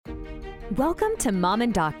Welcome to Mom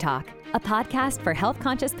and Doc Talk, a podcast for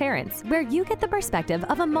health-conscious parents where you get the perspective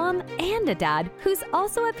of a mom and a dad who's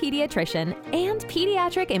also a pediatrician and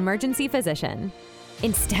pediatric emergency physician.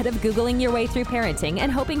 Instead of Googling your way through parenting and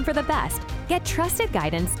hoping for the best, get trusted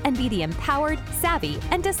guidance and be the empowered, savvy,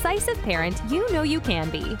 and decisive parent you know you can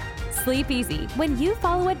be. Sleep easy when you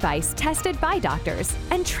follow advice tested by doctors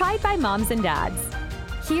and tried by moms and dads.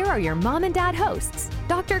 Here are your mom and dad hosts,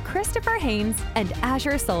 Dr. Christopher Haines and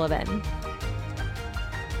Azure Sullivan.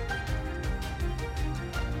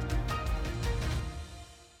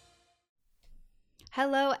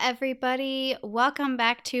 Hello, everybody. Welcome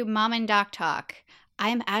back to Mom and Doc Talk.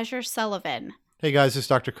 I'm Azure Sullivan. Hey guys, it's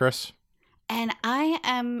Dr. Chris. And I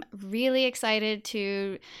am really excited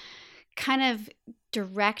to kind of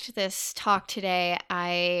direct this talk today.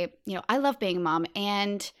 I love being a mom,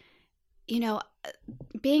 and,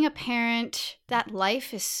 being a parent, that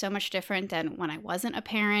life is so much different than when I wasn't a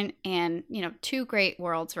parent, and, two great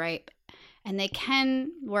worlds, right? And they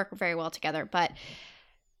can work very well together. But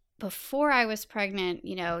before I was pregnant,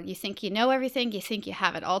 you think you know everything, you think you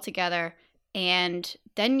have it all together, and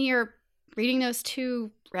then you're reading those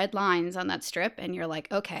two red lines on that strip, and you're like,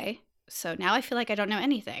 okay, so now I feel like I don't know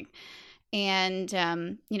anything.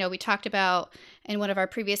 And, we talked about in one of our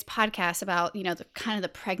previous podcasts about, the kind of the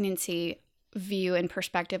pregnancy view and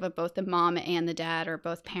perspective of both the mom and the dad, or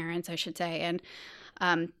both parents, I should say. And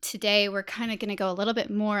today we're kind of going to go a little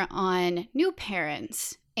bit more on new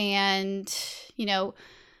parents and,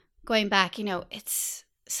 going back, it's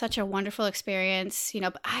such a wonderful experience,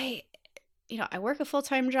 but I work a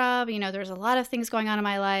full-time job, there's a lot of things going on in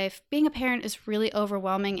my life. Being a parent is really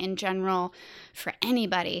overwhelming in general for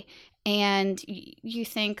anybody. And you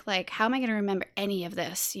think, like, how am I going to remember any of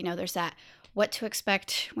this? There's that What to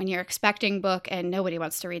Expect When You're Expecting book, and nobody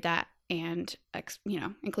wants to read that, and,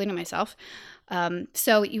 including myself.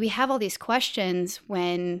 So we have all these questions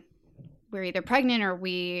when we're either pregnant, or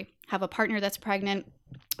we have a partner that's pregnant,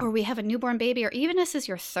 or we have a newborn baby, or even this is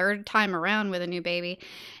your third time around with a new baby,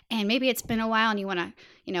 and maybe it's been a while and you want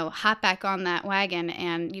to, hop back on that wagon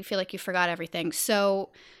and you feel like you forgot everything. So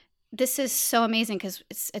this is so amazing because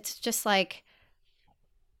it's just like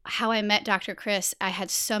how I met Dr. Chris. I had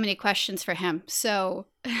so many questions for him, so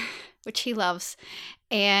which he loves.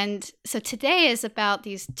 And so today is about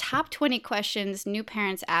these top 20 questions new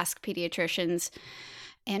parents ask pediatricians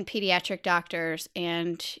and pediatric doctors,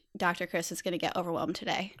 and Dr. Chris is going to get overwhelmed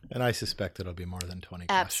today. And I suspect it'll be more than 20 questions.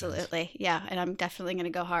 Absolutely. Yeah, and I'm definitely going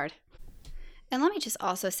to go hard. And let me just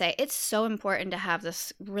also say, it's so important to have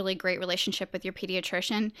this really great relationship with your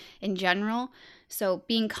pediatrician in general. So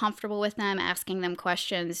being comfortable with them, asking them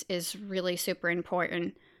questions is really super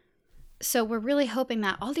important. So we're really hoping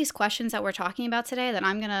that all these questions that we're talking about today that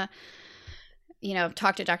I'm going to,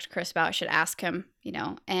 talk to Dr. Chris about, I should ask him,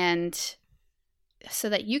 and so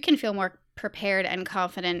that you can feel more prepared and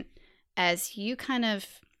confident as you kind of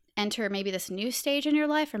enter maybe this new stage in your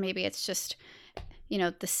life, or maybe it's just,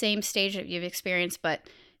 the same stage that you've experienced, but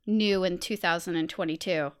new in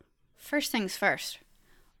 2022. First things first,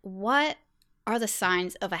 what are the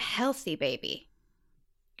signs of a healthy baby?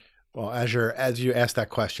 Well, as you asked that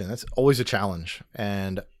question, that's always a challenge.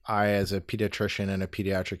 And I, as a pediatrician and a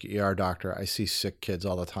pediatric ER doctor, I see sick kids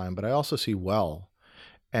all the time, but I also see well.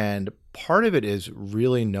 And part of it is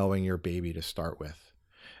really knowing your baby to start with,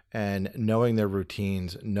 and knowing their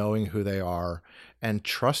routines, knowing who they are, and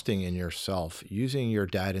trusting in yourself, using your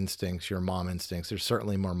dad instincts, your mom instincts. There's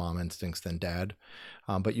certainly more mom instincts than dad,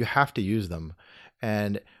 but you have to use them.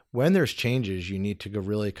 And when there's changes, you need to go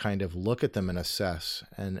really kind of look at them and assess.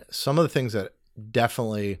 And some of the things that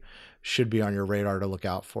definitely should be on your radar to look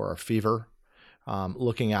out for are fever,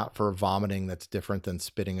 looking out for vomiting that's different than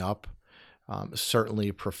spitting up.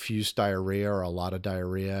 Certainly profuse diarrhea or a lot of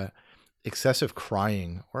diarrhea, excessive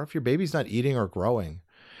crying, or if your baby's not eating or growing.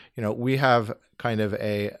 We have kind of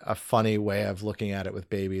a funny way of looking at it with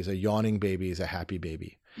babies. A yawning baby is a happy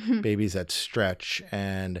baby. Babies that stretch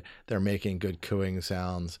and they're making good cooing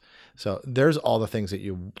sounds. So there's all the things that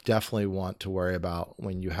you definitely want to worry about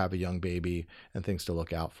when you have a young baby, and things to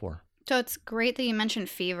look out for. So it's great that you mentioned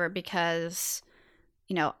fever because,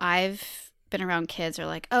 I've been around kids who are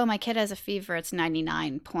like, oh, my kid has a fever, it's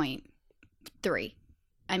 99.3.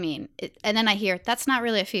 I mean, and then I hear, that's not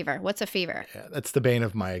really a fever. What's a fever? Yeah, that's the bane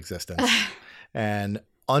of my existence. And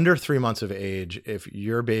under 3 months of age, if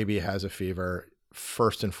your baby has a fever,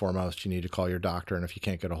 first and foremost, you need to call your doctor. And if you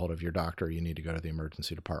can't get a hold of your doctor, you need to go to the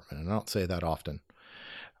emergency department. And I don't say that often.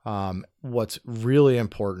 What's really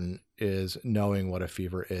important is knowing what a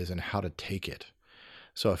fever is and how to take it.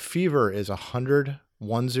 So a fever is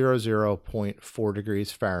 100.4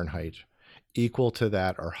 degrees Fahrenheit, equal to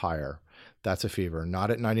that or higher. that's a fever. Not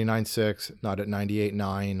at 99.6, not at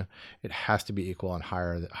 98.9. It has to be equal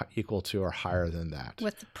to or higher than that.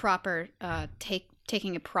 With the proper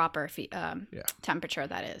taking a proper temperature,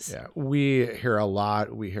 that is. Yeah, we hear a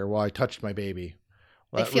lot. We hear, well, I touched my baby.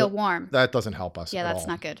 They feel warm. That doesn't help us. Yeah, at that's all.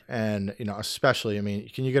 not good. And, especially,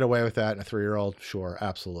 can you get away with that in a 3-year-old? Sure,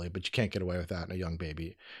 absolutely. But you can't get away with that in a young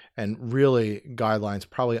baby. And really, guidelines,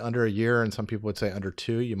 probably under a year, and some people would say under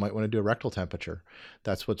 2, you might want to do a rectal temperature.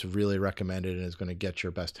 That's what's really recommended and is going to get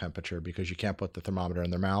your best temperature because you can't put the thermometer in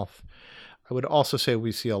their mouth. I would also say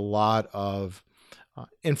we see a lot of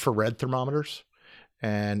infrared thermometers.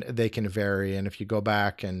 And they can vary. And if you go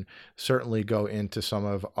back and certainly go into some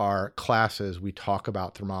of our classes, we talk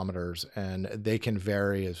about thermometers, and they can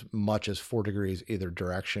vary as much as 4 degrees either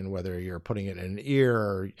direction, whether you're putting it in an ear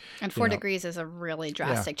or... And 4 degrees is a really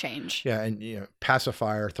drastic change. Yeah, and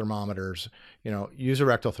pacifier thermometers, use a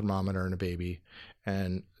rectal thermometer in a baby.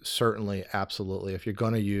 And certainly, absolutely, if you're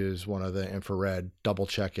going to use one of the infrared, double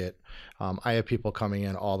check it. I have people coming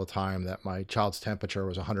in all the time that my child's temperature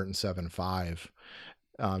was 107.5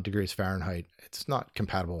 degrees Fahrenheit. It's not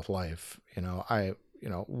compatible with life. I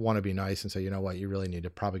want to be nice and say, you know what, you really need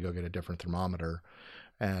to probably go get a different thermometer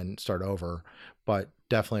and start over. But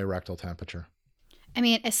definitely a rectal temperature.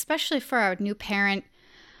 Especially for a new parent,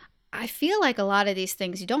 I feel like a lot of these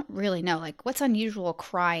things you don't really know, like what's unusual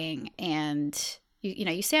crying, and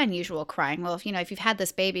you say unusual crying. Well, if you've had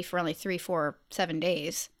this baby for only 3, 4, 7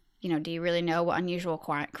 days, do you really know what unusual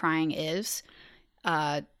crying is?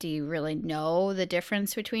 Do you really know the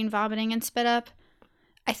difference between vomiting and spit up?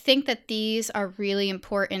 I think that these are really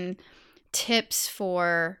important tips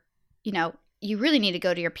for, you really need to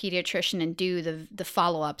go to your pediatrician and do the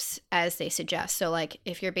follow-ups as they suggest. So like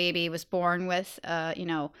if your baby was born with,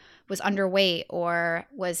 was underweight or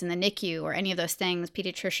was in the NICU or any of those things,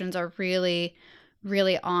 pediatricians are really,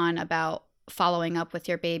 really on about following up with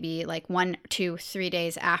your baby like 1, 2, 3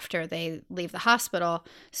 days after they leave the hospital.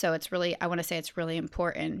 So I want to say it's really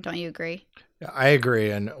important. Don't you agree? Yeah, I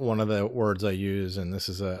agree. And one of the words I use, and this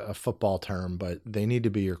is a football term, but they need to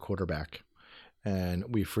be your quarterback. And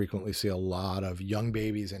we frequently see a lot of young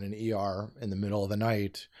babies in an ER in the middle of the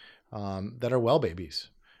night that are well babies.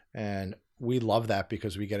 And we love that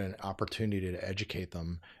because we get an opportunity to educate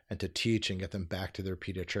them and to teach and get them back to their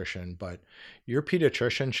pediatrician. But your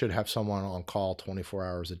pediatrician should have someone on call 24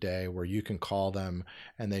 hours a day where you can call them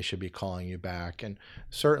and they should be calling you back. And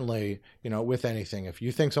certainly, with anything, if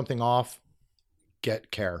you think something off, get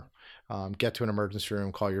care. Get to an emergency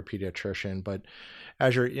room, call your pediatrician. But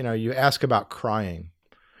as you ask about crying,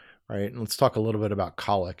 right? And let's talk a little bit about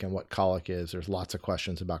colic and what colic is. There's lots of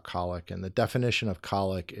questions about colic. And the definition of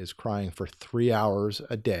colic is crying for 3 hours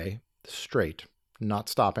a day straight, not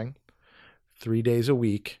stopping, 3 days a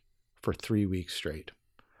week for 3 weeks straight.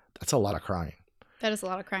 That's a lot of crying. That is a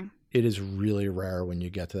lot of crying. It is really rare when you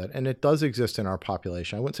get to that. And it does exist in our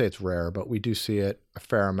population. I wouldn't say it's rare, but we do see it a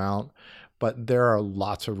fair amount. But there are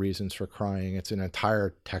lots of reasons for crying. It's an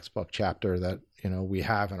entire textbook chapter that, we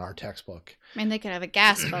have in our textbook. They could have a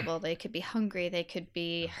gas bubble. They could be hungry. They could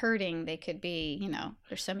be hurting. They could be,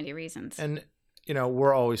 there's so many reasons. And,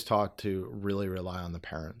 we're always taught to really rely on the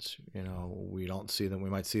parents. We don't see them. We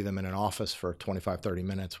might see them in an office for 25, 30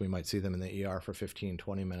 minutes. We might see them in the ER for 15,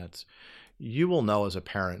 20 minutes. You will know as a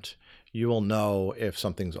parent, you will know if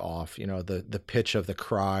something's off. The pitch of the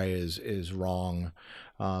cry is wrong.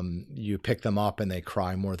 You pick them up and they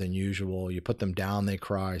cry more than usual. You put them down, they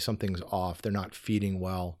cry. Something's off. They're not feeding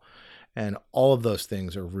well. And all of those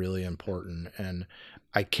things are really important. And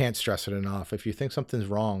I can't stress it enough. If you think something's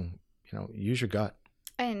wrong, use your gut.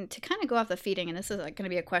 And to kind of go off the feeding, and this is going to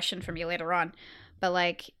be a question from you later on,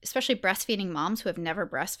 but especially breastfeeding moms who have never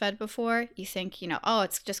breastfed before, you think,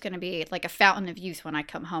 it's just going to be like a fountain of youth when I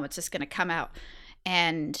come home. It's just going to come out.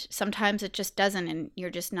 And sometimes it just doesn't. And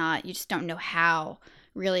you just don't know how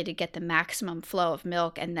really to get the maximum flow of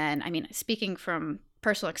milk. And then, speaking from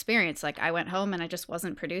personal experience, I went home and I just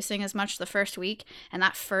wasn't producing as much the first week. And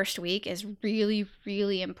that first week is really,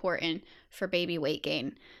 really important for baby weight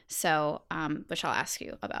gain. So, which I'll ask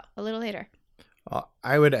you about a little later.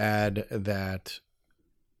 I would add that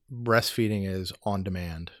breastfeeding is on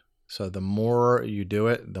demand. So the more you do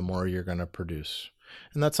it, the more you're going to produce.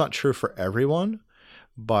 And that's not true for everyone,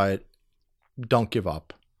 but don't give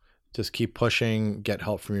up. Just keep pushing, get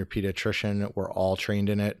help from your pediatrician. We're all trained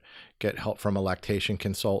in it. Get help from a lactation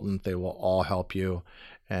consultant. They will all help you.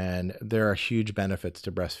 And there are huge benefits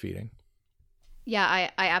to breastfeeding. Yeah,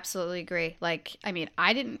 I absolutely agree. I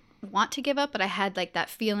didn't want to give up, but I had like that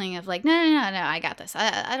feeling of like, no, I got this.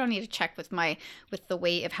 I don't need to check with the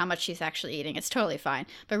weight of how much she's actually eating. It's totally fine.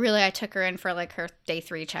 But really, I took her in for like her day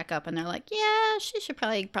 3 checkup, and they're like, yeah, she should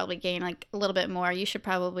probably gain like a little bit more. You should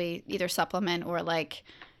probably either supplement or like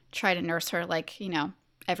try to nurse her like,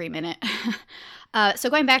 every minute. So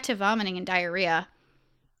going back to vomiting and diarrhea,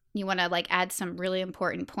 you want to like add some really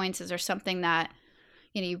important points. Is there something that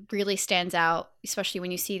really stands out, especially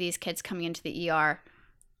when you see these kids coming into the ER?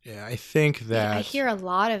 Yeah, I think that I hear a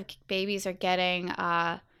lot of babies are getting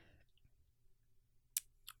the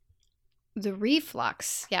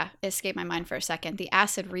reflux. Yeah, it escaped my mind for a second. The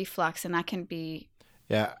acid reflux, and that can be.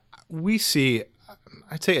 Yeah, we see,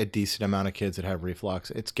 I'd say, a decent amount of kids that have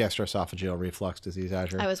reflux. It's gastroesophageal reflux disease,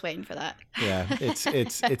 Azure. I was waiting for that. Yeah,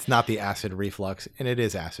 it's not the acid reflux, and it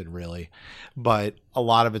is acid really, but a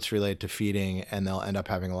lot of it's related to feeding, and they'll end up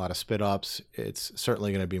having a lot of spit ups. It's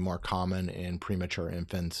certainly going to be more common in premature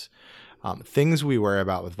infants. Things we worry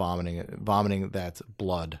about with vomiting that's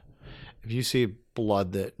blood. If you see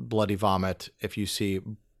bloody vomit, if you see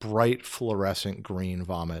bright fluorescent green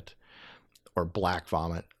vomit or black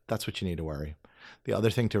vomit, that's what you need to worry. The other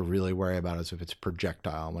thing to really worry about is if it's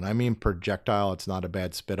projectile. When I mean projectile, it's not a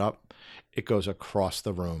bad spit up. It goes across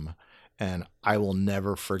the room. And I will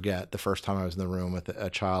never forget the first time I was in the room with a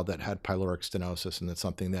child that had pyloric stenosis, and it's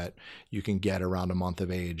something that you can get around a month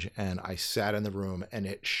of age. And I sat in the room, and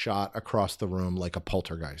it shot across the room like a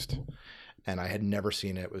poltergeist. And I had never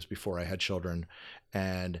seen it. It was before I had children.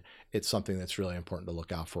 And it's something that's really important to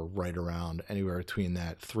look out for right around anywhere between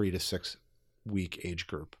that 3 to 6 week age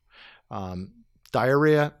group.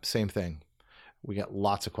 Diarrhea, same thing. We get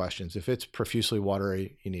lots of questions. If it's profusely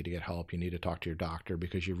watery, you need to get help. You need to talk to your doctor,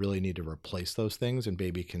 because you really need to replace those things, and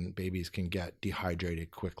babies can get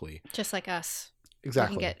dehydrated quickly. Just like us.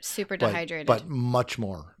 Exactly. We can get super dehydrated. But much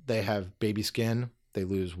more. They have baby skin. They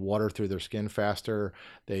lose water through their skin faster.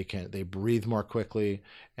 They breathe more quickly.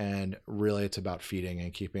 And really, it's about feeding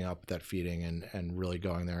and keeping up with that feeding and really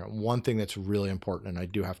going there. One thing that's really important, and I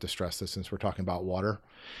do have to stress this since we're talking about water,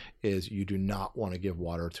 is you do not want to give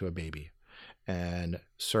water to a baby. And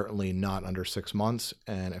certainly not under 6 months.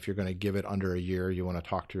 And if you're going to give it under a year, you want to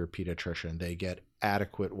talk to your pediatrician. They get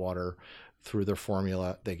adequate water through their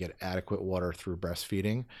formula. They get adequate water through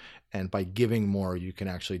breastfeeding. And by giving more, you can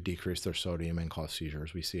actually decrease their sodium and cause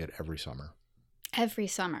seizures. We see it every summer. Every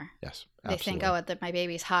summer? Yes, absolutely. They think, my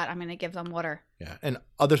baby's hot, I'm going to give them water. Yeah. And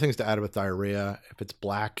other things to add with diarrhea, if it's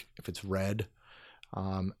black, if it's red,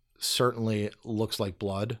 certainly looks like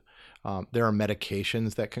blood. There are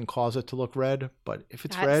medications that can cause it to look red, but if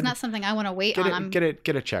it's red, it's not something I want to wait on. Get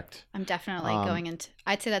it checked. I'm definitely going into.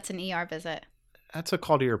 I'd say that's an ER visit. That's a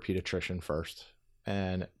call to your pediatrician first,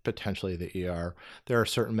 and potentially the ER. There are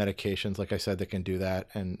certain medications, like I said, that can do that,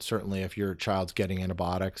 and certainly if your child's getting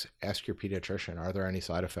antibiotics, ask your pediatrician: are there any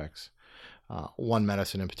side effects? One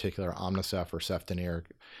medicine in particular, Omnicef or Ceftonir,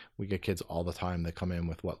 we get kids all the time that come in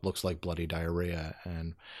with what looks like bloody diarrhea.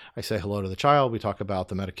 And I say hello to the child, we talk about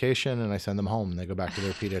the medication, and I send them home, and they go back to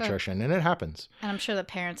their pediatrician, and it happens. And I'm sure the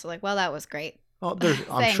parents are like, well, that was great. Well,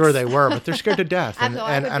 I'm sure they were, but they're scared to death. And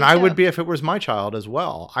I would be if it was my child as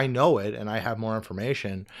well. I know it, and I have more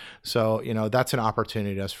information. So, that's an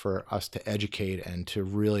opportunity for us to educate and to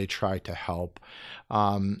really try to help.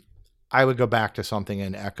 I would go back to something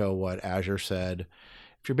and echo what Azure said.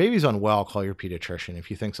 If your baby's unwell, call your pediatrician.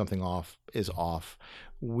 If you think something is off,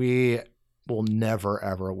 we will never,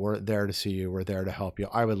 ever, we're there to see you. We're there to help you.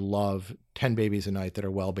 I would love 10 babies a night that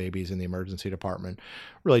are well babies in the emergency department.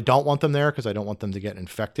 Really don't want them there because I don't want them to get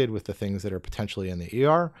infected with the things that are potentially in the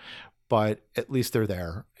ER, but at least they're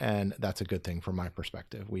there. And that's a good thing from my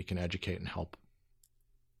perspective. We can educate and help.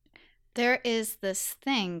 There is this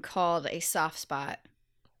thing called a soft spot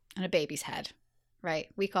on a baby's head, right?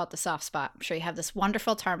 We call it the soft spot. I'm sure you have this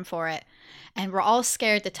wonderful term for it. And we're all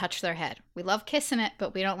scared to touch their head. We love kissing it,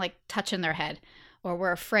 but we don't like touching their head, or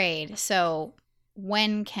we're afraid. So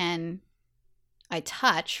when can I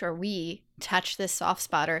touch, or we touch this soft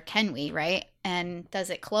spot, or can we, right? And does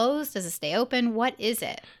it close? Does it stay open? What is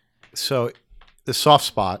it? So the soft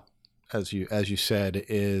spot, as you said,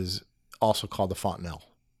 is also called the fontanelle.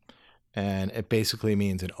 And it basically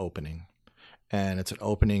means an opening. And it's an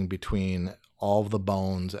opening between all of the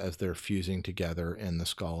bones as they're fusing together in the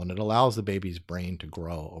skull. And it allows the baby's brain to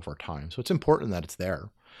grow over time. So it's important that it's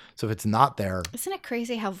there. So if it's not there... Isn't it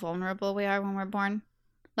crazy how vulnerable we are when we're born?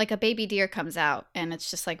 Like a baby deer comes out and it's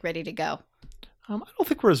just like ready to go. I don't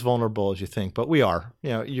think we're as vulnerable as you think, but we are.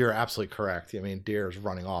 You're absolutely correct. I mean, deer is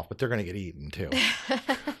running off, but they're going to get eaten too.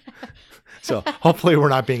 So hopefully we're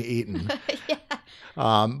not being eaten.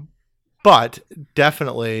 Yeah. But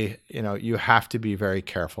definitely, you have to be very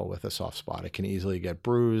careful with a soft spot. It can easily get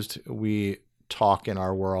bruised. We talk in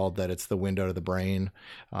our world that it's the window to the brain.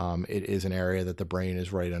 It is an area that the brain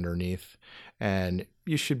is right underneath, and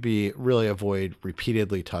you should really avoid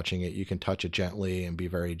repeatedly touching it. You can touch it gently and be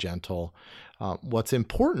very gentle. What's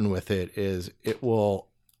important with it is it will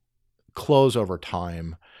close over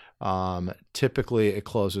time. Typically it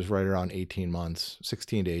closes right around 18 months,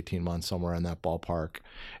 16 to 18 months, somewhere in that ballpark.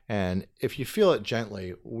 And if you feel it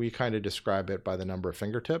gently, we kind of describe it by the number of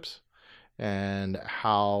fingertips and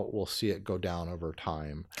how we'll see it go down over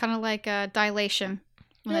time. Kind of like a dilation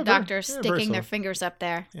when the doctor's sticking their fingers up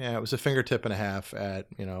there. Yeah, it was a fingertip and a half at,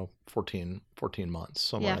 14 months,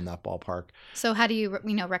 somewhere in that ballpark. So how do you,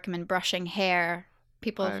 recommend brushing hair?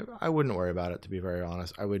 I wouldn't worry about it, to be very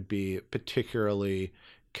honest. I would be particularly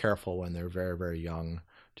careful when they're very, very young.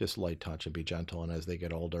 Just light touch and be gentle. And as they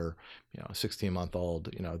get older,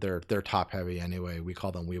 16-month-old, they're top heavy anyway. We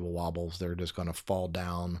call them weeble wobbles. They're just going to fall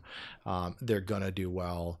down. They're going to do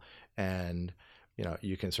well. And,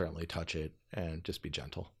 you can certainly touch it and just be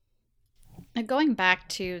gentle. Now, going back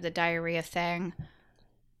to the diarrhea thing.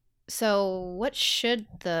 So what should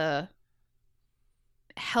the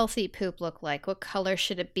healthy poop look like? What color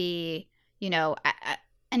should it be?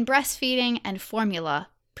 And breastfeeding and formula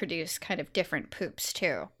produce kind of different poops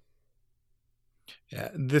too. Yeah,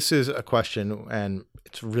 this is a question, and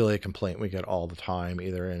it's really a complaint we get all the time,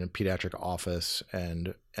 either in a pediatric office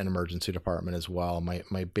and an emergency department as well.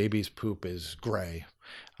 My baby's poop is gray.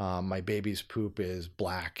 My baby's poop is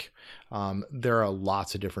black. There are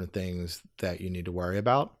lots of different things that you need to worry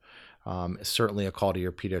about. Certainly a call to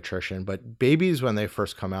your pediatrician, but babies, when they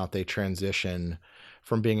first come out, they transition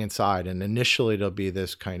from being inside, and initially it'll be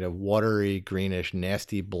this kind of watery, greenish,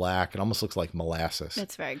 nasty black. It almost looks like molasses.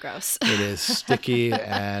 It's very gross. It is sticky,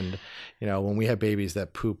 and when we have babies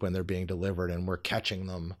that poop when they're being delivered and we're catching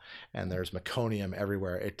them and there's meconium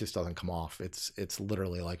everywhere, it just doesn't come off. It's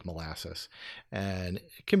literally like molasses, and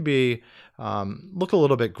it can be look a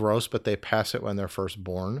little bit gross, but they pass it when they're first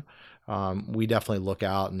born. We definitely look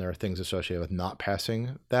out, and there are things associated with not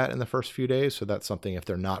passing that in the first few days. So that's something, if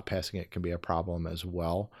they're not passing it, can be a problem as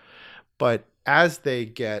well. But as they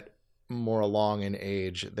get more along in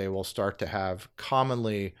age, they will start to have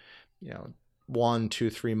commonly, 1, 2,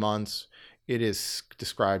 3 months. It is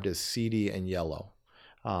described as seedy and yellow.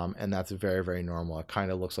 And that's very, very normal. It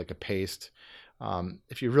kind of looks like a paste.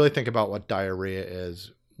 If you really think about what diarrhea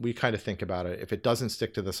is, we kind of think about it. If it doesn't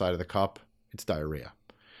stick to the side of the cup, it's diarrhea.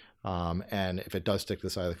 And if it does stick to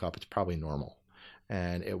the side of the cup, it's probably normal,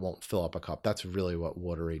 and it won't fill up a cup. That's really what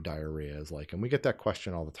watery diarrhea is like. And we get that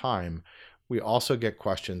question all the time. We also get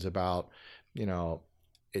questions about,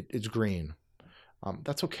 it's green.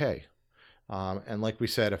 That's okay. And like we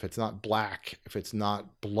said, if it's not black, if it's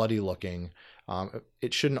not bloody looking,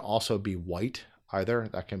 it shouldn't also be white either.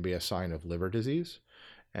 That can be a sign of liver disease,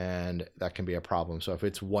 and that can be a problem. So if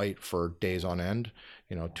it's white for days on end,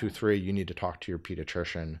 2, 3, you need to talk to your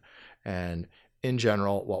pediatrician. And in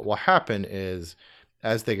general, what will happen is,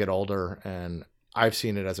 as they get older, and I've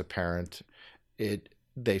seen it as a parent,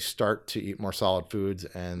 they start to eat more solid foods,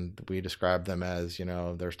 and we describe them as,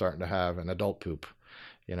 they're starting to have an adult poop.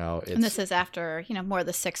 And this is after, more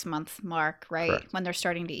the 6-month mark, right? Correct. When they're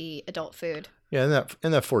starting to eat adult food. Yeah,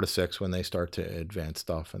 in that 4 to 6, when they start to advance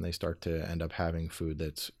stuff and they start to end up having food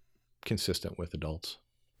that's consistent with adults.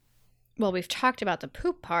 Well, we've talked about the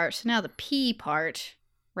poop part, so now the pee part,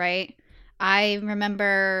 right? I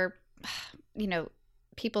remember,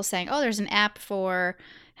 people saying, oh, there's an app for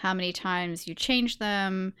how many times you change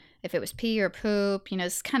them, if it was pee or poop.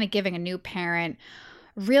 It's kind of giving a new parent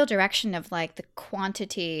real direction of like the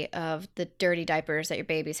quantity of the dirty diapers that your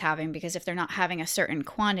baby's having, because if they're not having a certain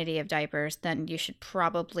quantity of diapers, then you should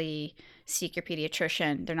probably seek your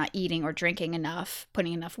pediatrician. They're not eating or drinking enough,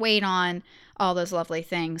 putting enough weight on, all those lovely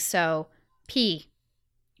things. So pee,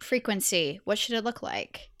 frequency, what should it look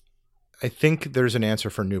like? I think there's an answer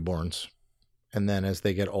for newborns. And then as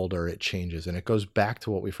they get older, it changes. And it goes back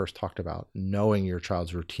to what we first talked about, knowing your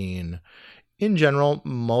child's routine. In general,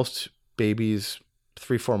 most babies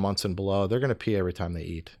 3-4 months and below, they're going to pee every time they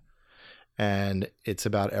eat. And it's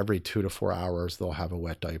about every 2 to 4 hours they'll have a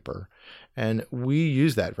wet diaper. And we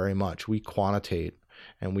use that very much. We quantitate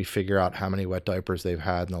and we figure out how many wet diapers they've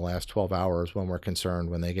had in the last 12 hours when we're concerned.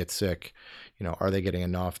 When they get sick, are they getting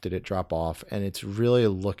enough? Did it drop off? And it's really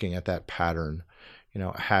looking at that pattern.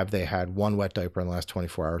 Have they had one wet diaper in the last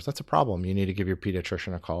 24 hours? That's a problem. You need to give your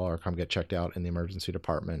pediatrician a call or come get checked out in the emergency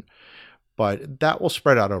department. But that will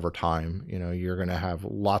spread out over time. You're going to have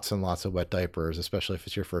lots and lots of wet diapers, especially if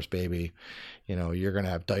it's your first baby. You're going to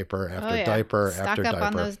have diaper after diaper Stock after up diaper.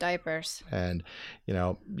 on those diapers. And,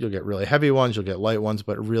 you'll get really heavy ones, you'll get light ones,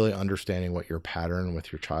 but really understanding what your pattern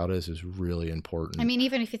with your child is really important. I mean,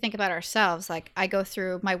 even if you think about ourselves, like I go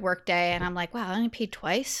through my work day and I'm like, wow, I only peed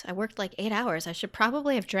twice. I worked like 8 hours. I should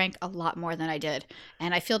probably have drank a lot more than I did.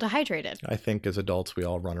 And I feel dehydrated. I think as adults, we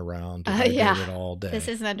all run around dehydrated all day. This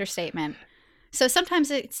is an understatement. So sometimes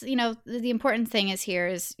it's, the important thing is here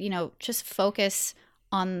is, just focus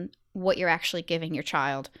on what you're actually giving your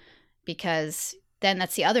child, because then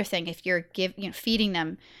that's the other thing. If you're feeding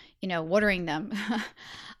them, watering them,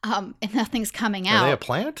 and nothing's coming out. Are they a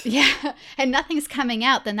plant? Yeah. And nothing's coming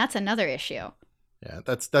out, then that's another issue. Yeah,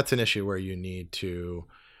 that's an issue where you need to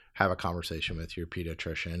have a conversation with your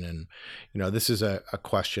pediatrician. And, this is a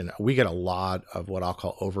question. We get a lot of what I'll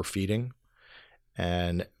call overfeeding.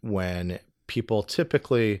 And when people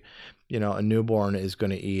typically, a newborn is going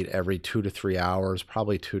to eat every 2 to 3 hours,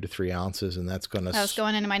 probably 2 to 3 ounces. And that's going to... That was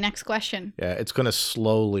going into my next question. Yeah, it's going to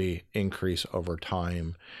slowly increase over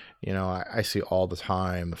time. I see all the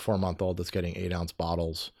time a 4-month-old that's getting 8-ounce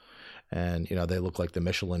bottles. And, they look like the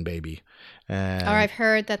Michelin baby. And, or I've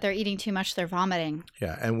heard that they're eating too much, they're vomiting.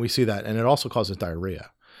 Yeah, and we see that. And it also causes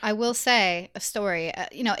diarrhea. I will say a story.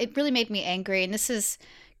 It really made me angry. And this is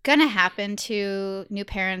going to happen to new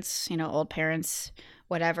parents, old parents,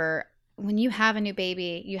 whatever. When you have a new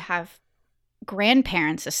baby, you have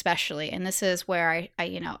grandparents especially. And this is where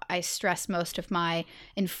I stress most of my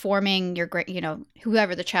informing your,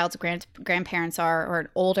 whoever the child's grandparents are, or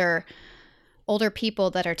older people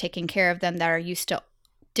that are taking care of them that are used to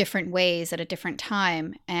different ways at a different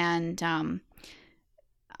time. And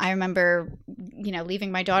I remember,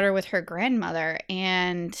 leaving my daughter with her grandmother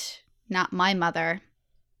and not my mother.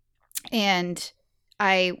 And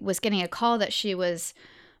I was getting a call that she was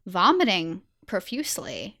vomiting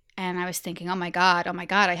profusely. And I was thinking, oh my God,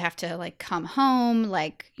 I have to come home.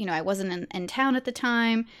 I wasn't in town at the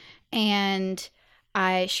time. And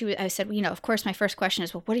I said, of course, my first question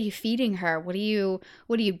is, well, what are you feeding her? What are you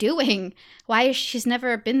doing? She's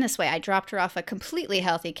never been this way? I dropped her off a completely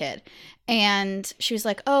healthy kid. And she was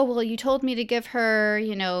like, oh, well, you told me to give her,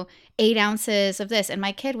 8 ounces of this. And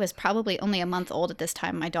my kid was probably only a month old at this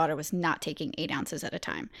time. My daughter was not taking 8 ounces at a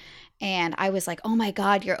time. And I was like, oh my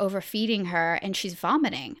God, you're overfeeding her and she's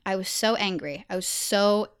vomiting. I was so angry.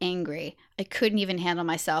 I couldn't even handle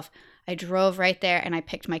myself. I drove right there and I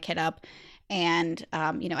picked my kid up. And,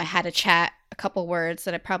 I had a chat, a couple words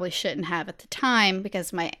that I probably shouldn't have at the time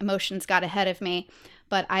because my emotions got ahead of me.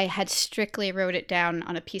 But I had strictly wrote it down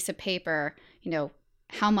on a piece of paper,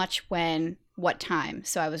 how much, when, what time.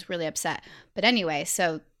 So I was really upset. But anyway,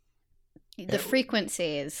 so the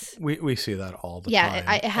frequency is... We see that all the time.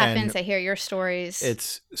 Yeah, it happens. I hear your stories.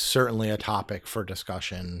 It's certainly a topic for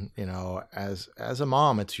discussion. As a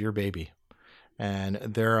mom, it's your baby. And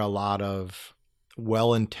there are a lot of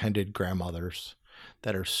well-intended grandmothers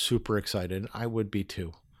that are super excited. I would be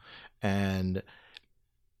too. And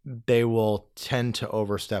they will tend to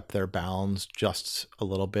overstep their bounds just a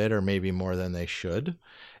little bit, or maybe more than they should.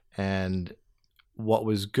 And what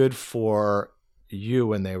was good for you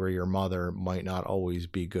when they were your mother might not always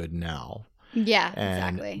be good now. Yeah,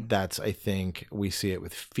 and exactly. That's, I think, we see it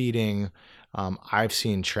with feeding. I've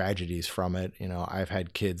seen tragedies from it. I've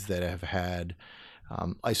had kids that have had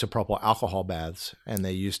isopropyl alcohol baths, and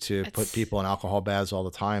they used to put people in alcohol baths all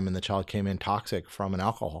the time, and the child came in toxic from an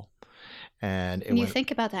alcohol. And when you think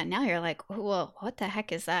about that now, you're like, well, what the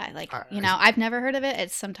heck is that? I've never heard of it.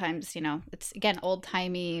 It's sometimes, it's again, old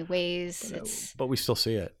timey ways. But we still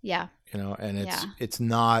see it. Yeah. And it's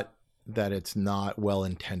not that it's not well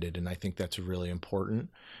intended. And I think that's really important.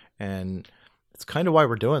 And it's kind of why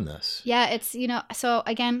we're doing this. Yeah. It's, so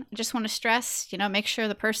again, I just want to stress, make sure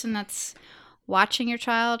the person that's watching your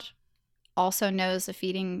child also knows the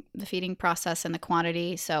feeding process and the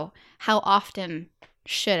quantity. So how often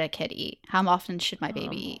should a kid eat? How often should my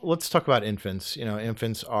baby eat? Let's talk about infants.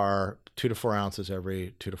 Infants are 2 to 4 ounces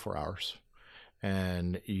every 2 to 4 hours.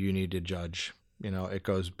 And you need to judge. It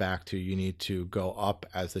goes back to you need to go up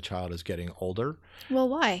as the child is getting older. Well,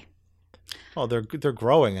 why? Well, they're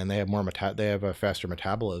growing and they have they have a faster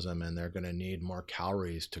metabolism, and they're going to need more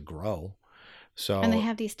calories to grow. And they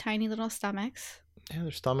have these tiny little stomachs. Yeah,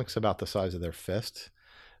 their stomach's about the size of their fist.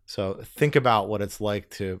 So think about what it's like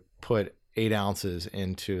to put 8 ounces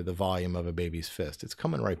into the volume of a baby's fist. It's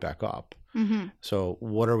coming right back up. Mm-hmm. So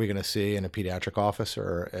what are we going to see in a pediatric office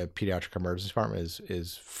or a pediatric emergency department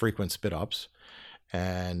is frequent spit ups,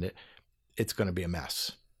 and it's going to be a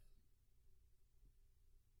mess.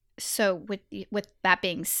 So with that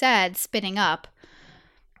being said, spitting up,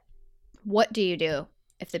 what do you do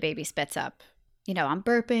if the baby spits up? I'm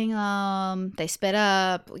burping them, they spit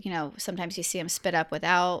up, sometimes you see them spit up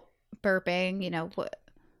without burping, what?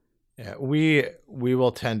 Yeah, we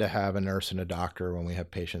will tend to have a nurse and a doctor when we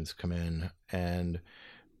have patients come in, and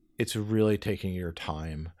it's really taking your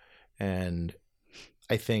time. And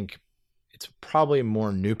I think it's probably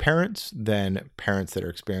more new parents than parents that are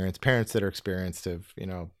experienced. Parents that are experienced of,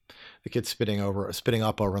 the kid spitting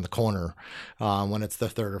up over in the corner when it's the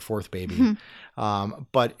third or fourth baby.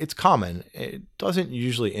 But it's common. It doesn't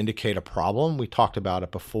usually indicate a problem. We talked about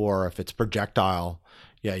it before. If it's projectile,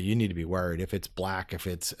 yeah, you need to be worried. If it's black, if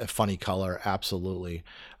it's a funny color, absolutely.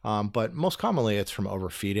 But most commonly, it's from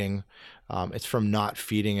overfeeding. It's from not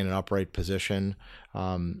feeding in an upright position.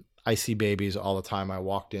 I see babies all the time. I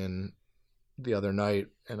walked in the other night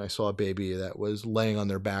and I saw a baby that was laying on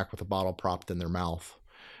their back with a bottle propped in their mouth.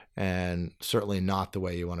 And certainly not the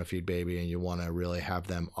way you want to feed baby, and you want to really have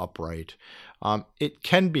them upright. It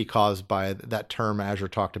can be caused by that term Azure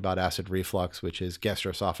talked about, acid reflux, which is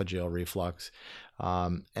gastroesophageal reflux.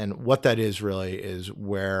 And what that is really is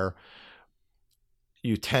where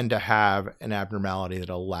you tend to have an abnormality that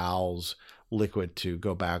allows liquid to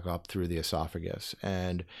go back up through the esophagus.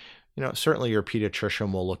 And, certainly your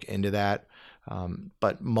pediatrician will look into that.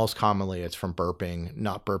 But most commonly it's from burping,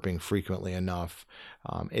 not burping frequently enough.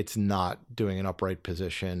 It's not doing an upright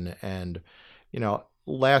position. And,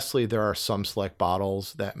 lastly, there are some select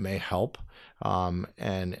bottles that may help.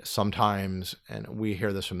 And sometimes, and we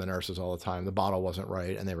hear this from the nurses all the time, the bottle wasn't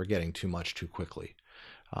right and they were getting too much too quickly.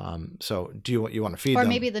 So do you want to feed them? Or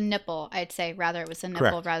maybe the nipple, I'd say rather it was the nipple.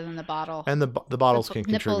 Correct. Rather than the bottle. And the bottles can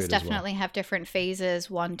contribute nipples as well. Definitely have different phases,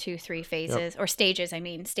 1, 2, 3 phases, or stages,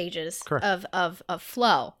 stages of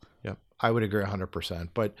flow. Yep. I would agree 100%.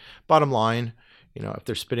 But bottom line, if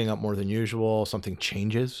they're spitting up more than usual, something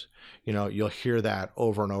changes, you'll hear that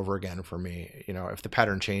over and over again from me. If the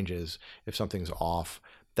pattern changes, if something's off,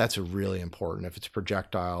 that's really important. If it's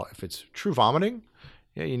projectile, if it's true vomiting,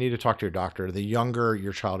 yeah, you need to talk to your doctor. The younger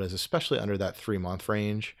your child is, especially under that 3-month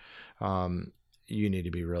range, you need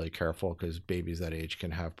to be really careful because babies that age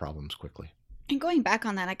can have problems quickly. And going back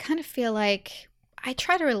on that, I kind of feel like I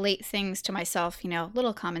try to relate things to myself,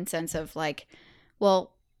 little common sense of like,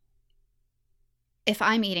 well, if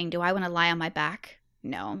I'm eating, do I want to lie on my back?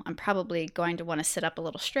 No, I'm probably going to want to sit up a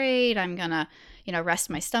little straight. I'm going to, rest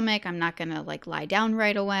my stomach. I'm not going to like lie down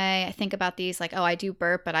right away. I think about these like, oh, I do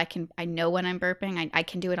burp, but I know when I'm burping. I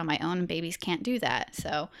can do it on my own, and babies can't do that.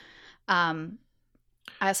 So I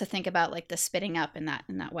also think about like the spitting up in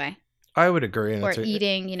that way. I would agree. And or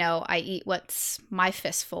eating, I eat what's my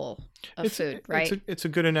fistful of food, right? It's a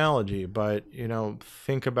good analogy, but,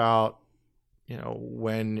 think about,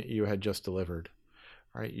 when you had just delivered.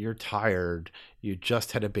 Right, you're tired, you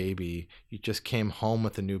just had a baby, you just came home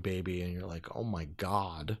with a new baby, and you're like, oh my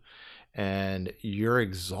God, and you're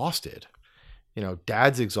exhausted.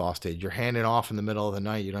 Dad's exhausted, you're handing off in the middle of the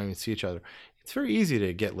night, you don't even see each other. It's very easy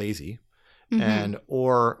to get lazy and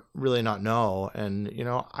or really not know. And,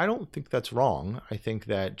 I don't think that's wrong. I think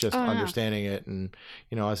that just understanding it and,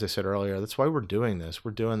 as I said earlier, that's why we're doing this.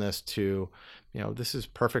 We're doing this to, this is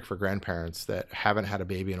perfect for grandparents that haven't had a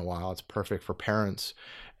baby in a while. It's perfect for parents.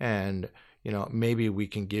 And, maybe we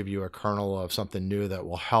can give you a kernel of something new that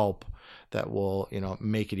will help, that will,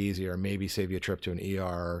 make it easier, maybe save you a trip to an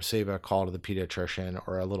ER or save a call to the pediatrician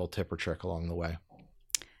or a little tip or trick along the way.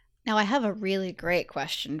 Now, I have a really great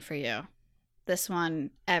question for you. This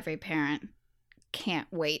one, every parent can't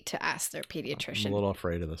wait to ask their pediatrician. I'm a little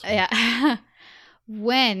afraid of this one. Yeah.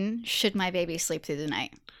 When should my baby sleep through the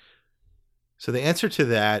night? So the answer to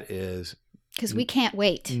that is... Because we can't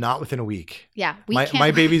wait. Not within a week. Yeah,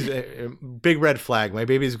 my baby's a big red flag. My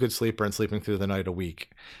baby's a good sleeper and sleeping through the night a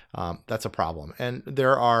week. That's a problem. And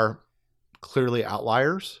there are clearly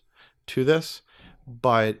outliers to this,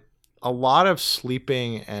 but a lot of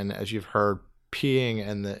sleeping and, as you've heard, peeing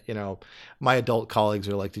and my adult colleagues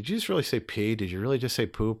are like, did you just really say pee? Did you really just say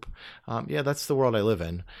poop? Yeah, that's the world I live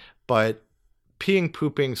in. But peeing,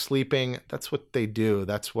 pooping, sleeping, that's what they do.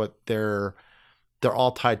 That's what they're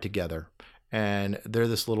all tied together. And they're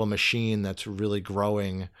this little machine that's really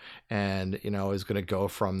growing and, is going to go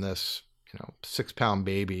from this, 6-pound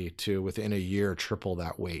baby to within a year, triple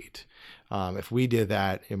that weight. If we did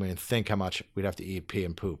that, think how much we'd have to eat, pee,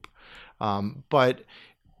 and poop. But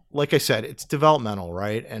like I said, it's developmental,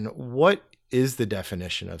 right? And what is the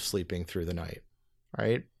definition of sleeping through the night,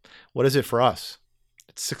 right? What is it for us?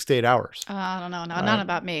 It's 6 to 8 hours. I don't know. No, right? Not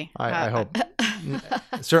about me. I hope.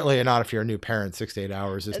 Certainly not if you're a new parent. 6 to 8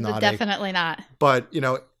 hours is not. Definitely not. But,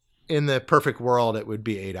 in the perfect world, it would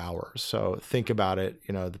be 8 hours. So think about it.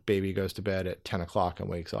 The baby goes to bed at 10 o'clock and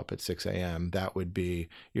wakes up at 6 a.m. That would be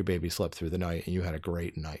your baby slept through the night and you had a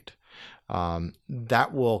great night.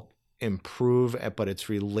 That will improve, but it's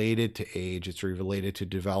related to age. It's related to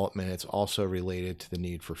development. It's also related to the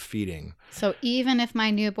need for feeding. So even if my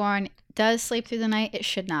newborn does sleep through the night, it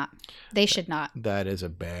should not. They should not. That is a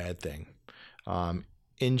bad thing.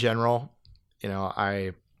 In general,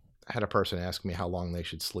 I had a person ask me how long they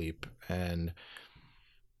should sleep, and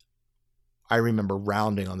I remember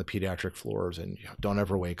rounding on the pediatric floors and don't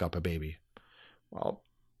ever wake up a baby. Well,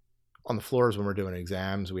 on the floors when we're doing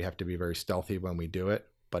exams, we have to be very stealthy when we do it.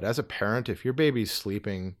 But as a parent, if your baby's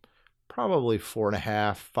sleeping probably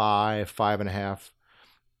 4.5, 5, 5.5,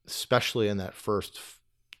 especially in that first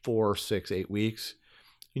 4, 6, 8 weeks,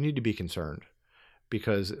 you need to be concerned,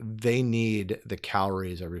 because they need the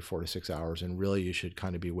calories every 4 to 6 hours, and really you should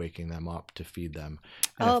kind of be waking them up to feed them.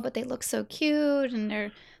 And but they look so cute and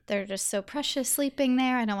they're just so precious sleeping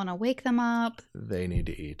there. I don't want to wake them up. They need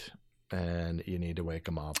to eat, and you need to wake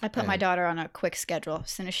them up. I put my daughter on a quick schedule.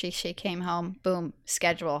 As soon as she came home, boom,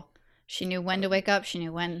 schedule. She knew when to wake up. She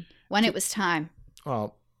knew when it was time.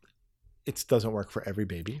 Well, it doesn't work for every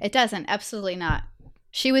baby. It doesn't. Absolutely not.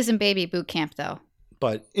 She was in baby boot camp, though.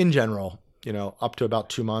 But in general, up to about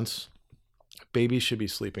 2 months, babies should be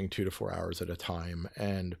sleeping 2 to 4 hours at a time.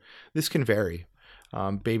 And this can vary.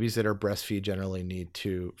 Babies that are breastfeed generally need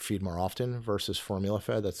to feed more often versus formula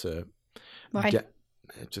fed. That's Why?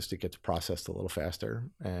 Just it gets processed a little faster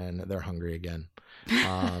and they're hungry again.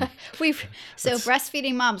 So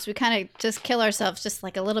breastfeeding moms, we kind of just kill ourselves just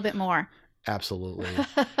like a little bit more. Absolutely.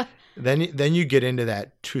 Then you get into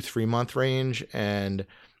that 2-3 month range, and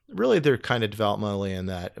really they're kind of developmentally in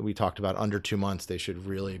that we talked about under 2 months, they should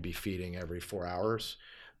really be feeding every 4 hours.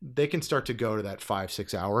 They can start to go to that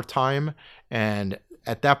 5-6 hour time. And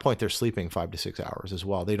at that point, they're sleeping 5 to 6 hours as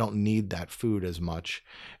well. They don't need that food as much.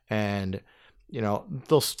 And,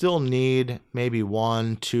 they'll still need maybe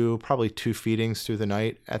 1, 2, probably 2 feedings through the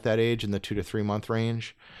night at that age, in the 2 to 3 month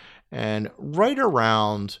range. And right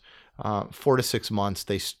around 4 to 6 months,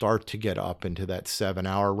 they start to get up into that 7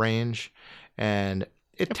 hour range. And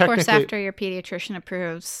of course, after your pediatrician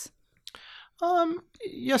approves.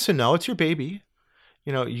 Yes and no. It's your baby.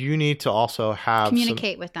 You need to also have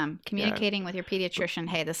communicate with them. Communicating with your pediatrician.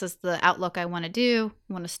 Hey, this is the outlook I want to do.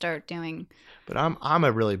 I want to start doing. But I'm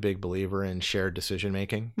a really big believer in shared decision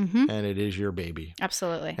making, and it is your baby.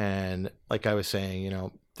 Absolutely. And like I was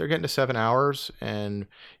saying, they're getting to 7 hours, and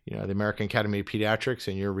the American Academy of Pediatrics,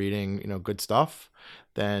 and you're reading good stuff,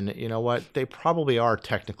 then you know what, they probably are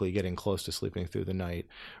technically getting close to sleeping through the night.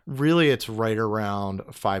 Really, it's right around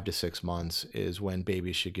 5 to 6 months is when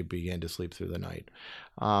babies should begin to sleep through the night.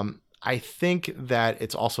 I think that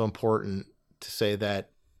it's also important to say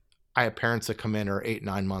that I have parents that come in are 8,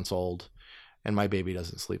 9 months old, and my baby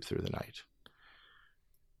doesn't sleep through the night.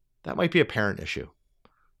 That might be a parent issue.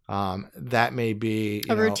 That may be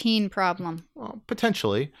a routine problem. Well,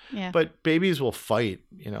 potentially. Yeah. But babies will fight.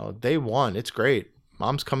 Day one, it's great.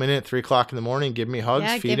 Mom's coming in at 3 o'clock in the morning, giving me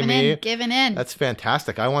hugs, feeding me. Giving in. That's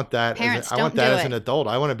fantastic. I want that. Parents, I want that as an adult.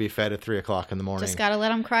 I want to be fed at 3 o'clock in the morning. Just got to let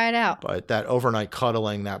them cry it out. But that overnight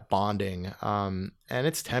cuddling, that bonding, and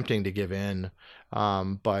it's tempting to give in,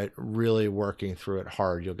 but really working through it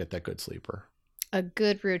hard, you'll get that good sleeper. A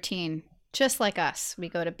good routine. Just like us. We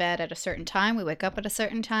go to bed at a certain time. We wake up at a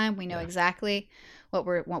certain time. We know exactly what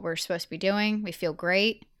we're supposed to be doing. We feel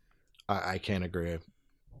great. I can't agree.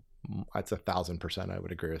 That's 1,000%. I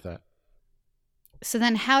would agree with that. So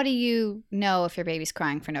then how do you know if your baby's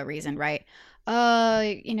crying for no reason, right?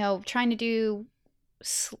 Trying to do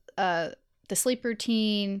the sleep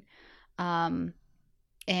routine, and,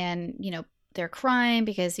 they're crying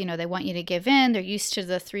because, they want you to give in. They're used to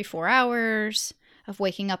the 3-4 hours of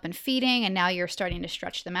waking up and feeding, and now you're starting to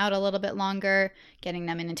stretch them out a little bit longer, getting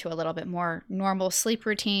them into a little bit more normal sleep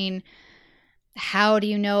routine. How do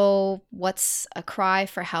you know what's a cry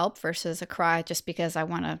for help versus a cry just because I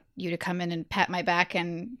want you to come in and pat my back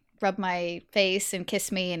and rub my face and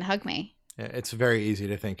kiss me and hug me? It's very easy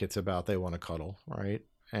to think it's about they want to cuddle, right?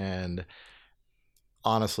 And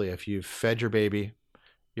honestly, if you've fed your baby's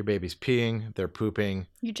peeing, they're pooping.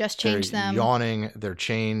 You just changed them. Yawning, they're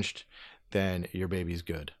changed, then your baby's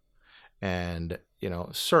good. And,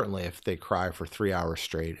 certainly if they cry for 3 hours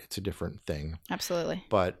straight, it's a different thing. Absolutely.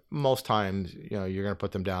 But most times, you're going to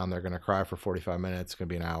put them down. They're going to cry for 45 minutes. It's going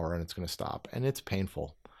to be an hour and it's going to stop. And it's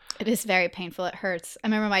painful. It is very painful. It hurts. I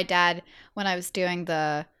remember my dad, when I was doing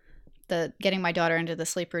the getting my daughter into the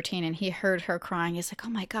sleep routine, and he heard her crying. He's like, oh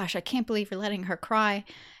my gosh, I can't believe you're letting her cry.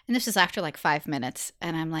 And this is after like 5 minutes.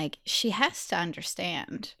 And I'm like, she has to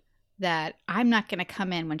understand that I'm not going to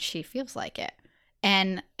come in when she feels like it.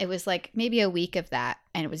 And it was like maybe a week of that,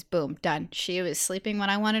 and it was boom, done. She was sleeping when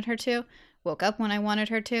I wanted her to, woke up when I wanted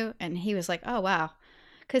her to, and he was like, oh, wow.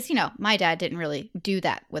 Because, you know, my dad didn't really do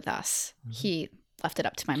that with us. Mm-hmm. He left it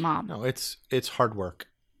up to my mom. No, it's hard work,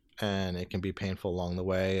 and it can be painful along the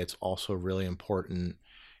way. It's also really important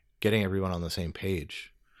getting everyone on the same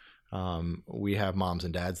page. We have moms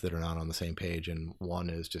and dads that are not on the same page, and one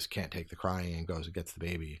is just can't take the crying and goes and gets the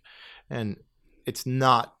baby. And it's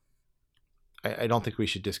not, I don't think we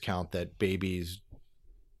should discount that babies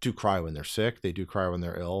do cry when they're sick. They do cry when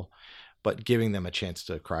they're ill, but giving them a chance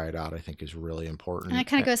to cry it out, I think, is really important. And it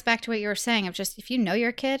kind of goes back to what you were saying of just, if you know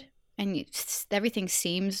your kid and everything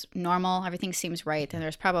seems normal, everything seems right, then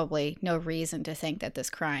there's probably no reason to think that this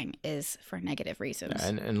crying is for negative reasons.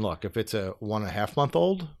 And look, if it's a 1.5 month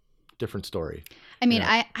old, different story. I mean,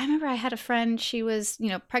 I remember I had a friend, she was, you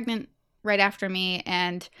know, pregnant right after me.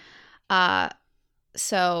 And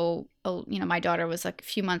so, you know, my daughter was like a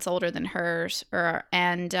few months older than hers.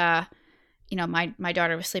 You know, my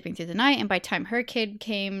daughter was sleeping through the night. And by the time her kid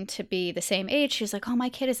came to be the same age, she was like, oh, my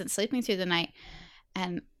kid isn't sleeping through the night.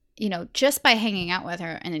 And, you know, just by hanging out with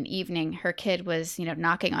her in an evening, her kid was, you know,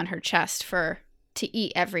 knocking on her chest to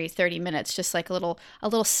eat every 30 minutes, just like a little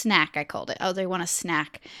snack, I called it. Oh, they want a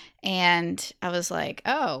snack. And I was like,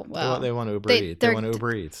 oh, well. They want Uber Eats. They want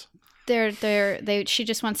Uber Eats. She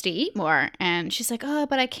just wants to eat more. And she's like, oh,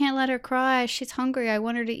 but I can't let her cry. She's hungry. I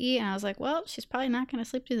want her to eat. And I was like, well, she's probably not going to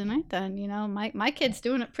sleep through the night then. You know, my kid's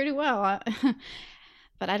doing it pretty well.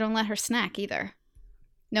 But I don't let her snack either.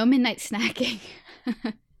 No midnight snacking.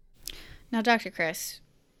 Now, Dr. Chris,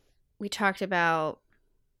 we talked about,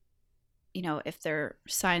 you know, if there are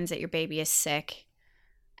signs that your baby is sick,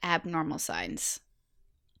 abnormal signs.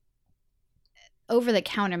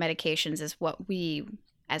 Over-the-counter medications is what we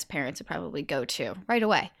as parents would probably go to right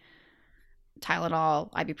away. Tylenol,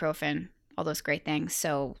 ibuprofen, all those great things.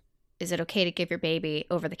 So is it okay to give your baby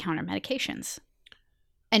over-the-counter medications?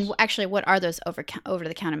 And actually, what are those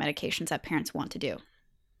over-the-counter medications that parents want to do?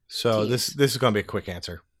 So this is going to be a quick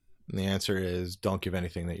answer. And the answer is don't give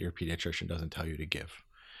anything that your pediatrician doesn't tell you to give.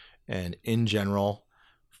 And in general,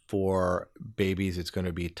 for babies, it's going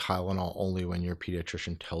to be Tylenol only when your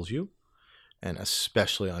pediatrician tells you. And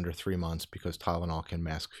especially under 3 months, because Tylenol can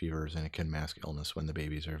mask fevers and it can mask illness when the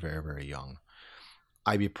babies are very, very young.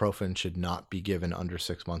 Ibuprofen should not be given under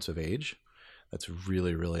 6 months of age. That's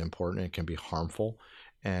really, really important. It can be harmful.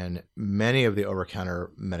 And many of the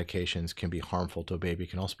over-the-counter medications can be harmful to a baby,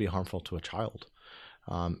 can also be harmful to a child.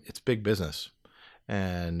 It's big business.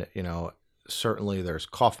 And, you know, certainly there's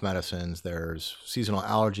cough medicines, there's seasonal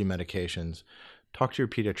allergy medications. Talk to your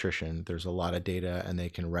pediatrician. There's a lot of data, and they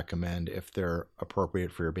can recommend if they're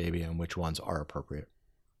appropriate for your baby and which ones are appropriate.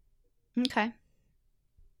 Okay.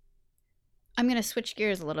 I'm going to switch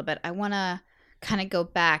gears a little bit. I want to kind of go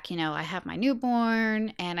back. You know, I have my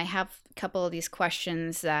newborn, and I have a couple of these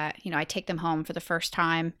questions that, you know, I take them home for the first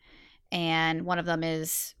time. And one of them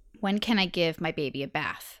is, when can I give my baby a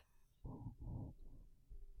bath?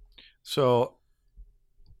 So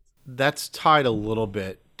that's tied a little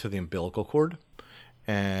bit to the umbilical cord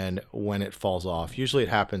and when it falls off. Usually it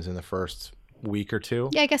happens in the first week or two.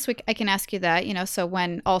 Yeah, I guess I can ask you that, you know, so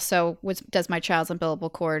when also does my child's umbilical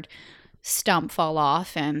cord stump fall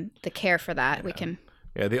off, and the care for that we can.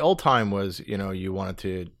 Yeah, the old time was, you know, you wanted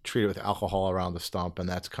to treat it with alcohol around the stump, and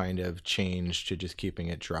that's kind of changed to just keeping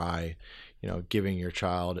it dry, you know, giving your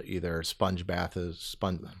child either sponge bath is.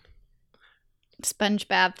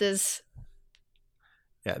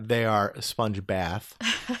 Yeah, they are sponge bath.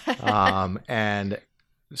 And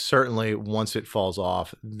certainly once it falls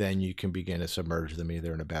off, then you can begin to submerge them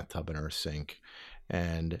either in a bathtub or a sink.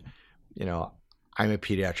 And, you know, I'm a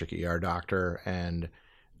pediatric ER doctor, and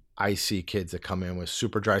I see kids that come in with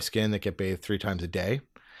super dry skin that get bathed 3 times a day.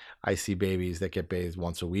 I see babies that get bathed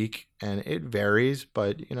once a week, and it varies,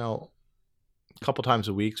 but, you know, a couple times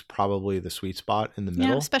a week's probably the sweet spot in the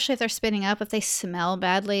middle. Yeah, especially if they're spitting up, if they smell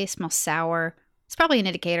badly, smell sour. It's probably an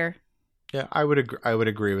indicator. Yeah, I would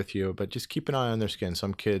agree with you, but just keep an eye on their skin.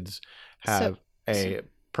 Some kids have a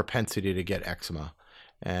propensity to get eczema,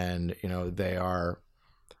 and, you know, they are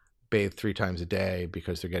bathed 3 times a day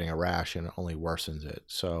because they're getting a rash, and it only worsens it.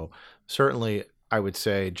 So certainly I would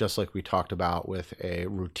say, just like we talked about with a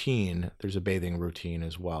routine, there's a bathing routine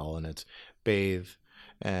as well, and it's bathe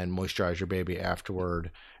and moisturize your baby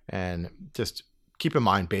afterward. And just keep in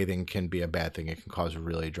mind, bathing can be a bad thing. It can cause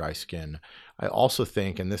really dry skin. I also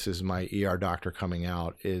think, and this is my ER doctor coming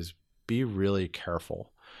out, is be really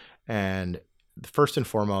careful. And first and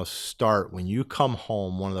foremost, start when you come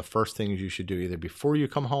home. One of the first things you should do, either before you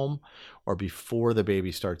come home or before the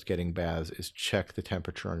baby starts getting baths, is check the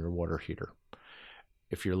temperature on your water heater.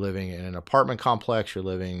 If you're living in an apartment complex, you're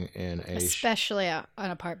living in especially an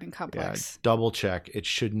apartment complex. Yeah, double check. It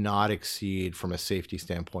should not exceed, from a safety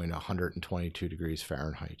standpoint, 122 degrees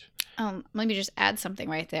Fahrenheit. Let me just add something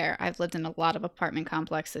right there. I've lived in a lot of apartment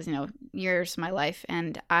complexes, years of my life,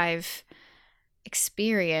 and I've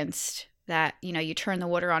experienced that, you turn the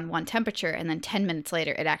water on one temperature and then 10 minutes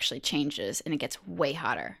later it actually changes and it gets way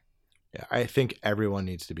hotter. Yeah, I think everyone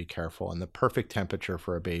needs to be careful. And the perfect temperature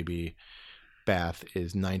for a baby bath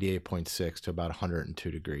is 98.6 to about 102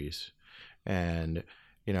 degrees. And,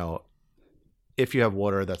 if you have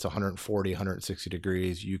water that's 140, 160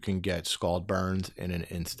 degrees, you can get scald burns in an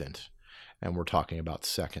instant. And we're talking about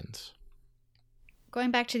seconds. Going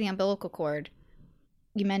back to the umbilical cord,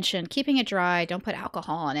 you mentioned keeping it dry, don't put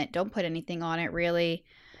alcohol on it, don't put anything on it really.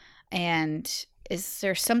 And is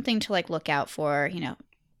there something to look out for,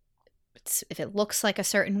 if it looks like a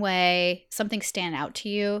certain way, something stand out to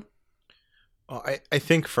you? Well, I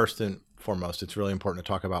think first and foremost, it's really important to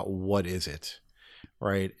talk about what is it,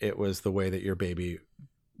 right? It was the way that your baby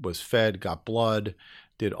was fed, got blood,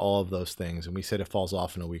 did all of those things. And we said it falls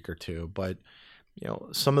off in a week or two. But,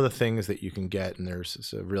 some of the things that you can get, and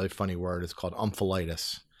there's a really funny word, it's called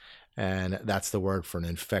omphalitis. And that's the word for an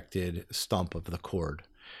infected stump of the cord.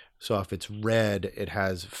 So if it's red, it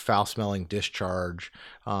has foul-smelling discharge.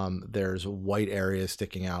 There's white areas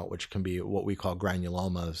sticking out, which can be what we call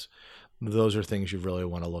granulomas. Those are things you really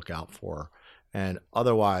want to look out for. And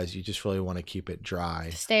otherwise, you just really want to keep it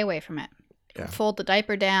dry. Stay away from it. Yeah. Fold the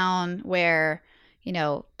diaper down,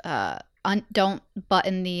 don't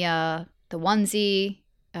button the onesie,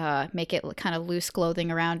 make it kind of loose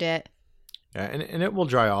clothing around it. Yeah, and it will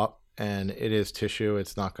dry up, and it is tissue.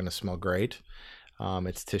 It's not going to smell great.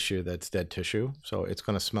 It's tissue that's dead tissue, so it's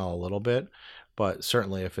going to smell a little bit. But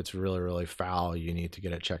certainly if it's really, really foul, you need to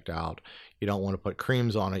get it checked out. You don't want to put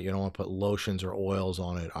creams on it. You don't want to put lotions or oils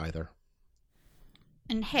on it either.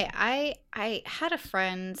 And hey, I had a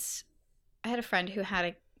friend who had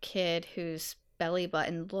a kid whose belly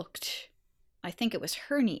button looked, I think it was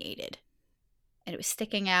herniated. And it was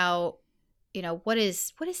sticking out. What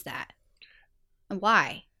is that? And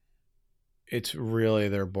why? It's really,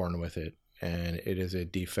 they're born with it. And it is a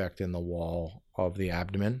defect in the wall of the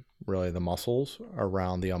abdomen, really the muscles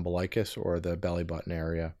around the umbilicus or the belly button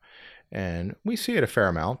area. And we see it a fair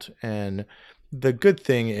amount. And the good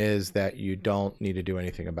thing is that you don't need to do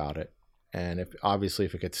anything about it. And if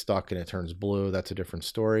it gets stuck and it turns blue, that's a different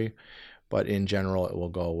story. But in general, it will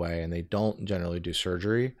go away. And they don't generally do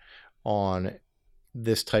surgery on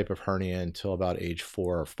this type of hernia until about age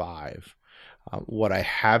 4 or 5. What I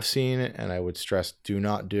have seen, and I would stress do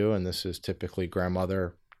not do, and this is typically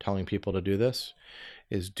grandmother telling people to do this,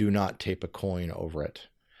 is do not tape a coin over it.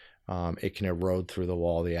 It can erode through the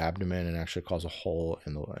wall of the abdomen and actually cause a hole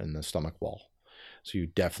in the stomach wall. So you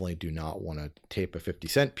definitely do not want to tape a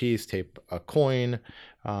 50-cent piece, tape a coin.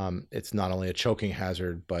 It's not only a choking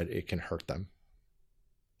hazard, but it can hurt them.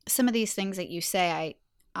 Some of these things that you say,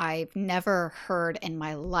 I've never heard in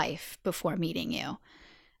my life before meeting you.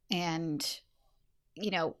 And,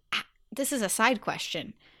 this is a side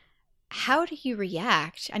question. How do you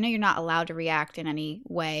react? I know you're not allowed to react in any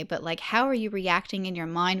way, but how are you reacting in your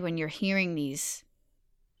mind when you're hearing these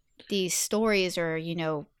stories or,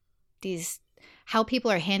 how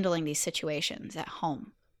people are handling these situations at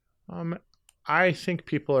home? I think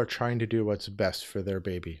people are trying to do what's best for their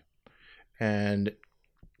baby. And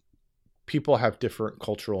people have different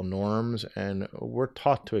cultural norms, and we're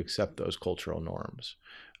taught to accept those cultural norms.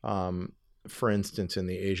 For instance, in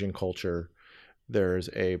the Asian culture, there's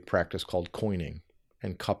a practice called coining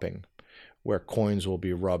and cupping, where coins will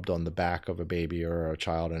be rubbed on the back of a baby or a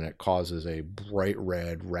child, and it causes a bright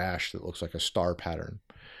red rash that looks like a star pattern.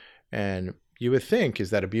 And you would think, is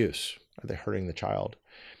that abuse? Are they hurting the child?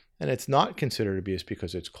 And it's not considered abuse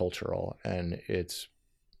because it's cultural and it's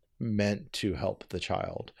meant to help the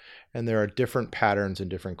child. And there are different patterns in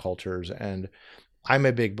different cultures. And I'm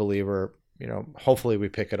a big believer, hopefully we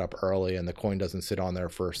pick it up early and the coin doesn't sit on there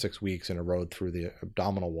for 6 weeks and erode through the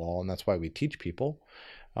abdominal wall. And that's why we teach people.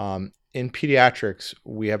 In pediatrics,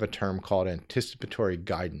 we have a term called anticipatory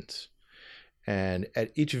guidance. And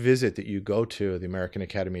at each visit that you go to, the American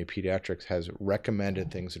Academy of Pediatrics has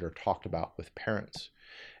recommended things that are talked about with parents.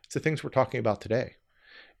 It's the things we're talking about today.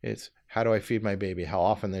 It's how do I feed my baby? How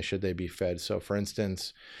often should they be fed? So for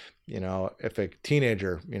instance, if a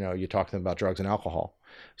teenager, you talk to them about drugs and alcohol.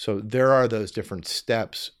 So there are those different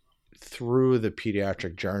steps through the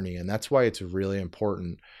pediatric journey. And that's why it's really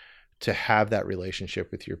important to have that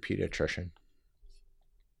relationship with your pediatrician.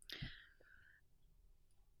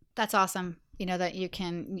 That's awesome. That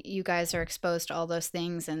you guys are exposed to all those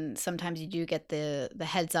things, and sometimes you do get the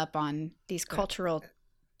heads up on these cultural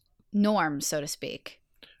norms, so to speak.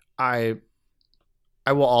 I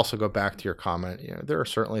will also go back to your comment. There are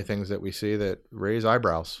certainly things that we see that raise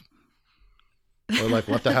eyebrows. We're like,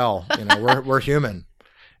 what the hell? We're human.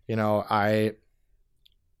 I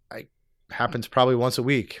happens probably once a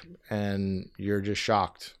week, and you're just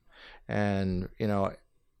shocked. And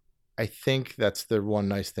I think that's the one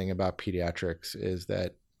nice thing about pediatrics is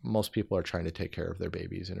that most people are trying to take care of their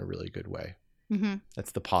babies in a really good way. Mm-hmm.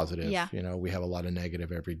 That's the positive. Yeah. We have a lot of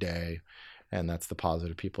negative every day, and that's the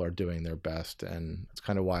positive. People are doing their best. And it's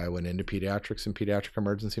kind of why I went into pediatrics and pediatric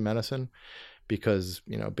emergency medicine, because,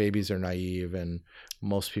 babies are naive and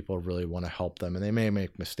most people really want to help them, and they may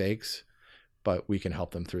make mistakes, but we can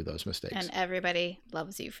help them through those mistakes. And everybody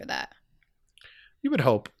loves you for that. You would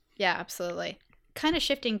hope. Yeah, absolutely. Kind of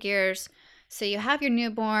shifting gears. So you have your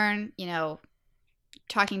newborn,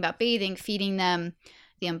 talking about bathing, feeding them,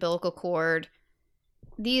 the umbilical cord.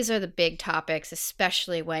 These are the big topics,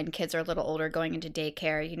 especially when kids are a little older going into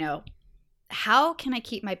daycare. How can I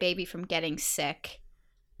keep my baby from getting sick?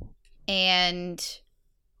 And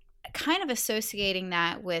kind of associating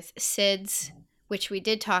that with SIDS, which we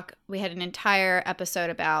had an entire episode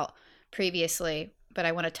about previously, but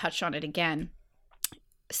I want to touch on it again.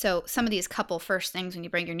 So some of these couple first things when you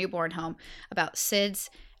bring your newborn home about SIDS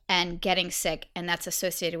and getting sick, and that's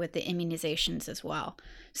associated with the immunizations as well.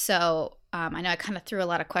 So I know I kind of threw a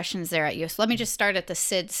lot of questions there at you. So let me just start at the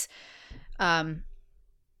SIDS.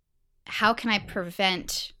 How can I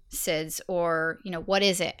prevent SIDS, or, what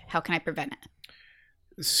is it? How can I prevent it?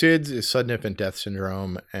 SIDS is sudden infant death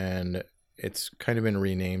syndrome, and it's kind of been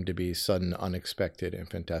renamed to be sudden unexpected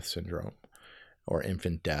infant death syndrome or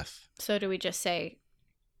infant death. So do we just say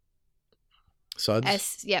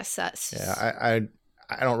SUDS? Yes, SUDS. Yeah,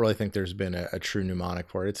 I don't really think there's been a true mnemonic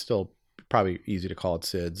for it. It's still probably easy to call it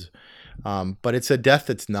SIDS. But it's a death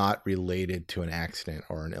that's not related to an accident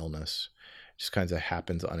or an illness. It just kind of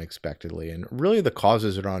happens unexpectedly. And really the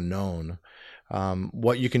causes are unknown.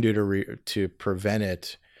 What you can do to prevent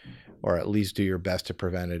it, or at least do your best to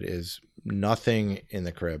prevent it, is nothing in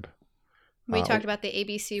the crib. We talked about the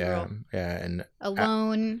ABC rule. Yeah. And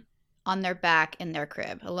alone on their back in their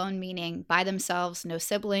crib. Alone meaning by themselves, no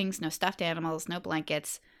siblings, no stuffed animals, no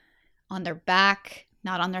blankets. On their back,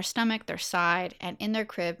 not on their stomach, their side, and in their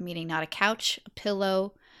crib, meaning not a couch, a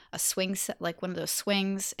pillow, a swing set, like one of those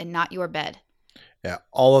swings, and not your bed. Yeah,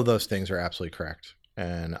 all of those things are absolutely correct.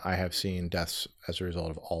 And I have seen deaths as a result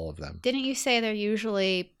of all of them. Didn't you say they're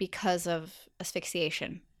usually because of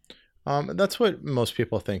asphyxiation? That's what most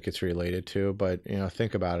people think it's related to, but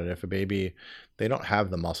think about it. If a baby, they don't have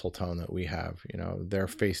the muscle tone that we have, they're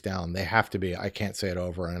face down. They have to be, I can't say it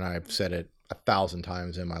over, and I've said it 1,000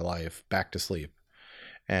 times in my life, back to sleep.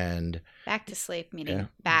 And back to sleep, meaning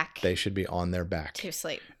back. They should be on their back to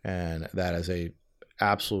sleep. And that is a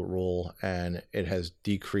absolute rule, and it has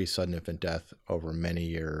decreased sudden infant death over many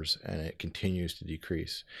years, and it continues to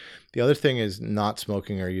decrease. The other thing is not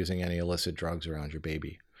smoking or using any illicit drugs around your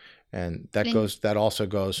baby. And that also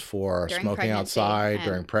goes for during smoking outside,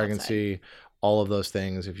 during pregnancy, outside. All of those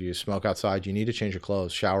things. If you smoke outside, you need to change your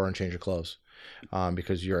clothes, shower and change your clothes,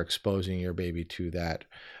 because you're exposing your baby to that.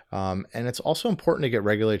 And it's also important to get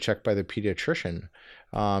regularly checked by the pediatrician,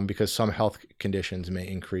 because some health conditions may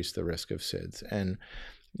increase the risk of SIDS. And,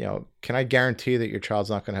 can I guarantee that your child's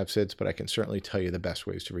not going to have SIDS? But I can certainly tell you the best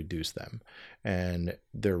ways to reduce them. And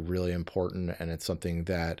they're really important, and it's something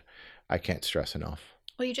that I can't stress enough.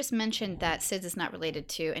 Well, you just mentioned that SIDS is not related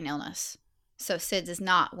to an illness. So SIDS is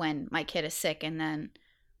not when my kid is sick, and then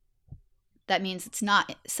that means it's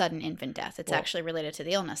not sudden infant death. It's actually related to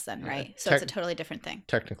the illness then, right? So it's a totally different thing.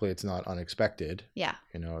 Technically, it's not unexpected. Yeah.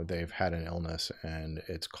 They've had an illness and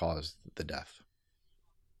it's caused the death.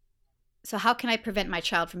 So how can I prevent my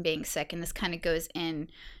child from being sick? And this kind of goes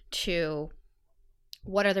into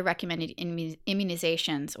what are the recommended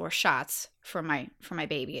immunizations or shots for my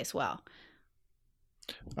baby as well?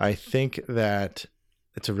 I think that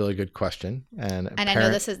it's a really good question, and I know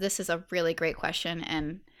this is a really great question,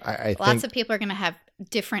 and I lots of people are going to have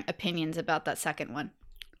different opinions about that second one.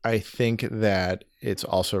 I think that it's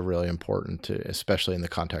also really important to, especially in the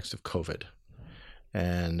context of COVID,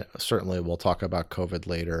 and certainly we'll talk about COVID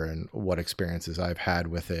later and what experiences I've had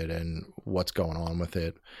with it and what's going on with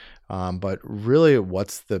it. But really,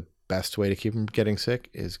 what's the best way to keep them getting sick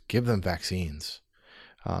is give them vaccines.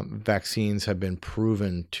 Vaccines have been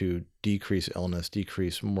proven to decrease illness,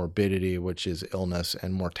 decrease morbidity, which is illness,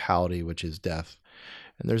 and mortality, which is death.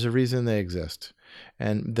 And there's a reason they exist.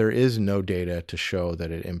 And there is no data to show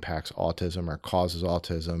that it impacts autism or causes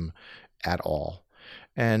autism at all.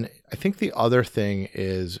 And I think the other thing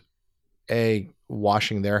is,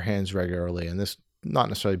 washing their hands regularly. And this, not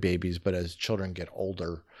necessarily babies, but as children get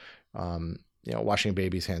older, washing a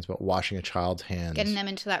baby's hands, but washing a child's hands. Getting them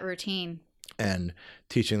into that routine. And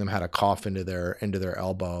teaching them how to cough into their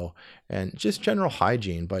elbow, and just general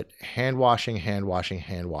hygiene, but hand washing.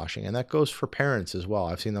 And that goes for parents as well.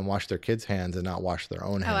 I've seen them wash their kids' hands and not wash their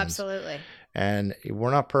own hands. Oh, absolutely. And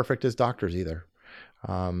we're not perfect as doctors either.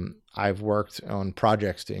 I've worked on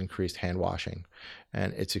projects to increase hand washing,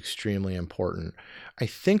 and it's extremely important. I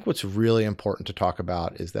think what's really important to talk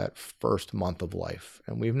about is that first month of life.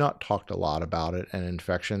 And we've not talked a lot about it and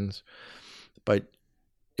infections, but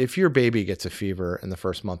if your baby gets a fever in the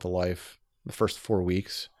first month of life, the first 4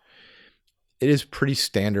 weeks, it is pretty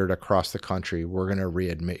standard across the country. We're going to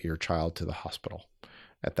readmit your child to the hospital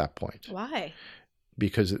at that point. Why?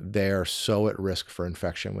 Because they are so at risk for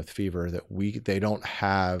infection with fever that they don't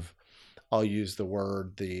have, I'll use the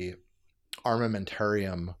word, the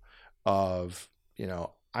armamentarium of,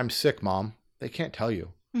 I'm sick, mom. They can't tell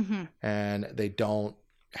you. Mm-hmm. And they don't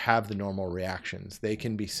have the normal reactions. They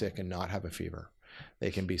can be sick and not have a fever.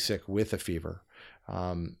 They can be sick with a fever.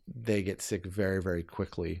 They get sick very, very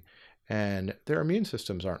quickly. And their immune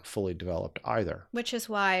systems aren't fully developed either. Which is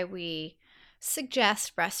why we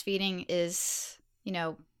suggest breastfeeding is,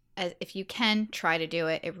 if you can try to do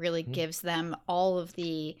it, it really gives them all of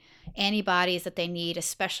the antibodies that they need,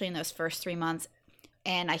 especially in those first 3 months.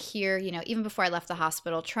 And I hear, even before I left the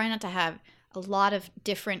hospital, try not to have a lot of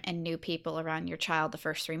different and new people around your child the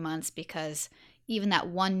first 3 months, because even that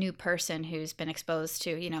one new person who's been exposed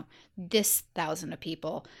to, this 1,000 of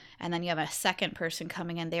people, and then you have a second person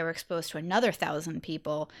coming in, they were exposed to another 1,000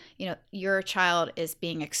 people, your child is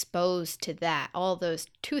being exposed to all those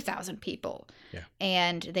 2,000 people. Yeah.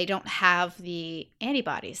 And they don't have the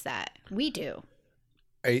antibodies that we do.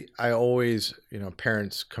 I always,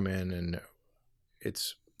 parents come in and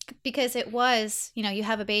it's because it was, you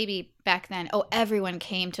have a baby back then. Oh, everyone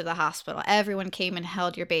came to the hospital. Everyone came and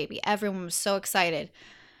held your baby. Everyone was so excited.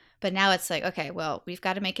 But now it's like, okay, well, we've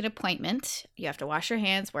got to make an appointment. You have to wash your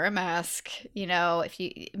hands, wear a mask.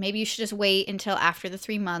 Maybe you should just wait until after the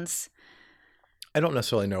 3 months. I don't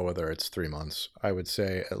necessarily know whether it's 3 months. I would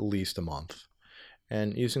say at least a month,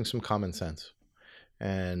 and using some common sense.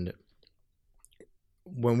 And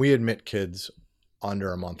when we admit kids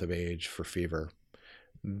under a month of age for fever,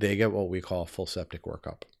 they get what we call a full septic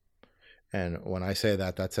workup. And when I say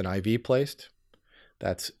that, that's an IV placed.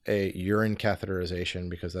 That's a urine catheterization,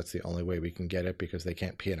 because that's the only way we can get it, because they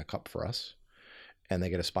can't pee in a cup for us. And they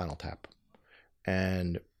get a spinal tap.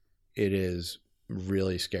 And it is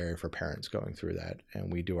really scary for parents going through that.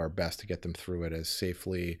 And we do our best to get them through it as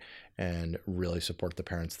safely and really support the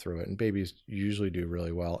parents through it. And babies usually do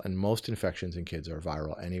really well. And most infections in kids are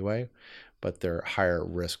viral anyway, but they're higher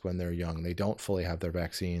risk when they're young. They don't fully have their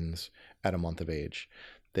vaccines at a month of age.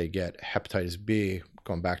 They get hepatitis B,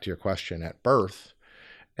 going back to your question, at birth,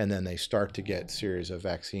 and then they start to get series of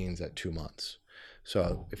vaccines at 2 months.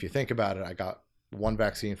 So if you think about it, I got one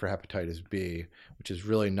vaccine for hepatitis B, which is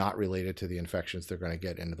really not related to the infections they're going to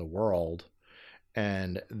get into the world.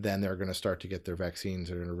 And then they're going to start to get their vaccines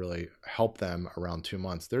that are going to really help them around 2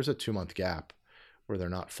 months. There's a 2-month gap where they're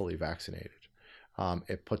not fully vaccinated.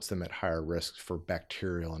 It puts them at higher risk for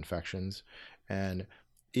bacterial infections. And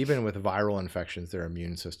even with viral infections, their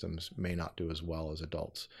immune systems may not do as well as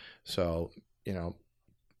adults. So,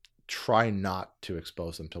 try not to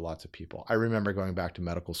expose them to lots of people. I remember going back to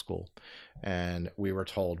medical school, and we were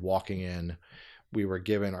told walking in,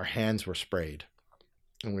 our hands were sprayed,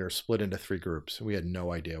 and we were split into 3 groups. We had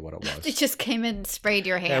no idea what it was. They just came in and sprayed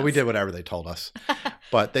your hands. Yeah, we did whatever they told us.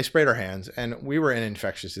 But they sprayed our hands, and we were in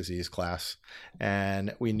infectious disease class,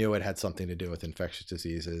 and we knew it had something to do with infectious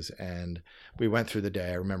diseases. And we went through the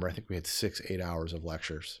day. I remember, I think we had 6-8 hours of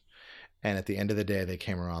lectures. And at the end of the day, they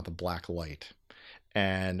came around with a black light.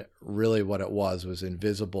 And really what it was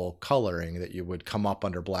invisible coloring that you would come up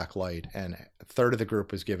under black light. And a third of the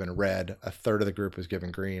group was given red, a third of the group was given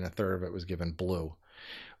green, a third of it was given blue.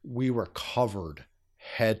 We were covered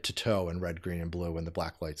head to toe in red, green, and blue when the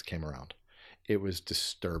black lights came around. It was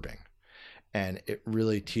disturbing. And it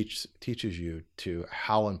really teaches you to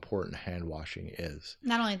how important hand washing is.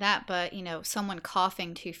 Not only that, but, someone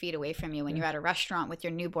coughing 2 feet away from you when you're at a restaurant with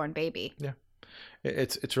your newborn baby. Yeah.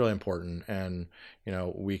 It's really important. And,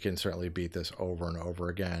 we can certainly beat this over and over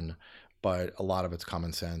again, but a lot of it's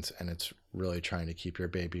common sense, and it's really trying to keep your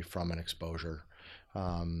baby from an exposure.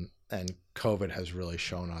 And COVID has really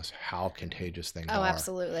shown us how contagious things are. Oh,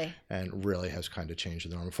 absolutely. And really has kind of changed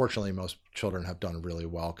the norm. Unfortunately, most children have done really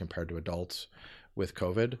well compared to adults with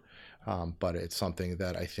COVID. But it's something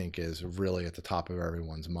that I think is really at the top of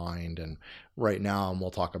everyone's mind. And right now, and we'll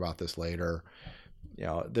talk about this later,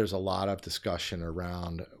 there's a lot of discussion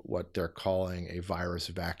around what they're calling a virus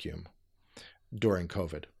vacuum during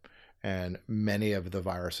COVID. And many of the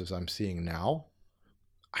viruses I'm seeing now,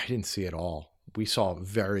 I didn't see at all. We saw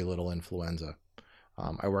very little influenza.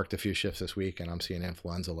 I worked a few shifts this week and I'm seeing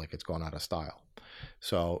influenza like it's gone out of style.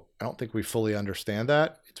 So I don't think we fully understand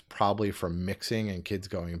that. It's probably from mixing and kids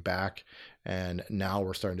going back. And now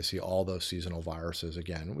we're starting to see all those seasonal viruses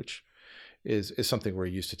again, which is something we're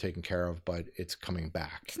used to taking care of, but it's coming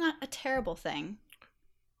back. It's not a terrible thing.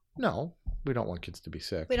 No, we don't want kids to be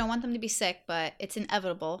sick. We don't want them to be sick, but it's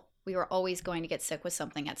inevitable. We were always going to get sick with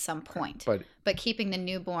something at some point. But keeping the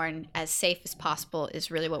newborn as safe as possible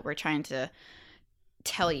is really what we're trying to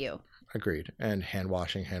tell you. Agreed. And hand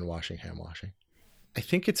washing. I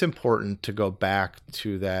think it's important to go back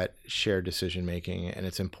to that shared decision making, and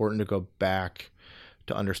it's important to go back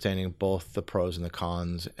to understanding both the pros and the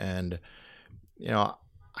cons. And,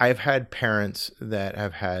 I've had parents that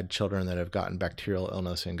have had children that have gotten bacterial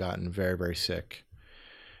illness and gotten very, very sick.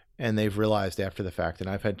 And they've realized after the fact, and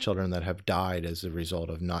I've had children that have died as a result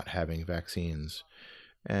of not having vaccines.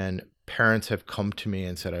 And parents have come to me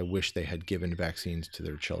and said, I wish they had given vaccines to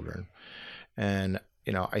their children. And,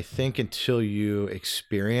 I think until you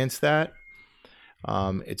experience that,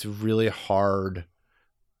 it's really hard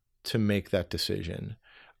to make that decision.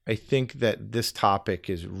 I think that this topic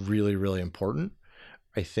is really, really important.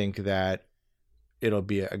 I think that it'll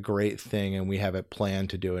be a great thing, and we have it planned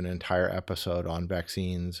to do an entire episode on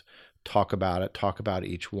vaccines, talk about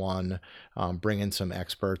each one, bring in some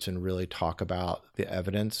experts and really talk about the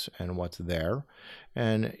evidence and what's there.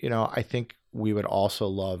 And, I think we would also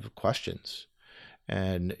love questions.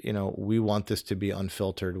 And, we want this to be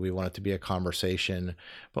unfiltered. We want it to be a conversation,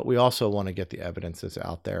 but we also want to get the evidence that's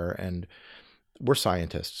out there. And we're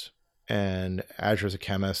scientists. And Azure is a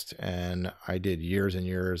chemist, and I did years and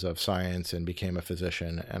years of science and became a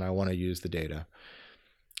physician, and I want to use the data.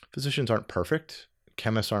 Physicians aren't perfect.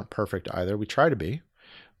 Chemists aren't perfect either. We try to be,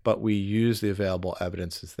 but we use the available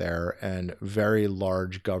evidence that's there, and very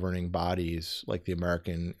large governing bodies like the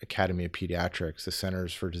American Academy of Pediatrics, the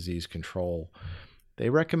Centers for Disease Control, they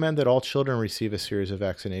recommend that all children receive a series of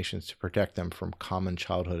vaccinations to protect them from common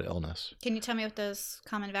childhood illness. Can you tell me what those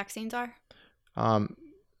common vaccines are?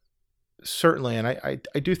 Certainly, and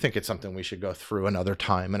I do think it's something we should go through another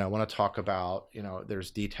time. And I want to talk about,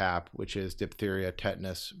 there's DTaP, which is diphtheria,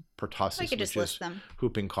 tetanus, pertussis, which is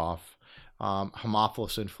whooping cough,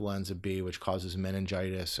 Haemophilus influenza B, which causes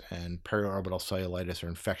meningitis, and periorbital cellulitis or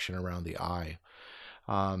infection around the eye.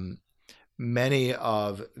 Many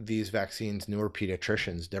of these vaccines newer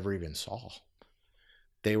pediatricians never even saw.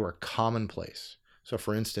 They were commonplace. So,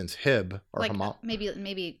 for instance, Hib or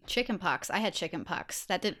maybe chickenpox. I had chickenpox.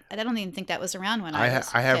 I don't even think that was around when I was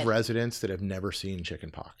a kid. I have residents that have never seen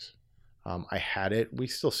chickenpox. I had it. We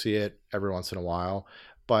still see it every once in a while,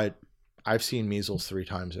 but I've seen measles 3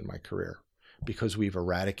 times in my career because we've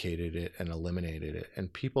eradicated it and eliminated it.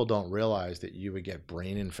 And people don't realize that you would get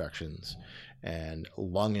brain infections and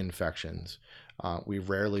lung infections. We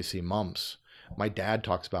rarely see mumps. My dad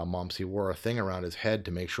talks about mumps. He wore a thing around his head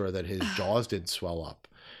to make sure that his jaws didn't swell up.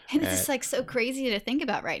 And it's just so crazy to think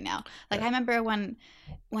about right now. I remember when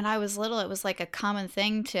I was little, it was like a common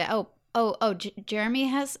thing to, Jeremy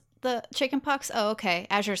has the chickenpox. Oh, okay.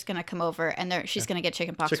 Azure's going to come over and she's going to get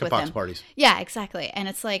chickenpox with him. Chickenpox parties. Yeah, exactly. And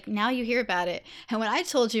it's like, now you hear about it. And when I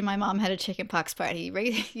told you my mom had a chickenpox party,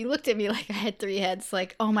 you looked at me like I had 3 heads,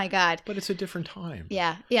 like, oh my God. But it's a different time.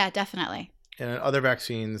 Yeah, definitely. And other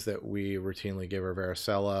vaccines that we routinely give are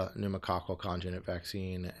varicella, pneumococcal conjugate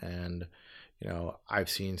vaccine, and, I've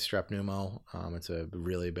seen strep pneumo. It's a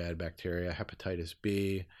really bad bacteria, hepatitis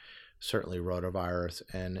B, certainly rotavirus,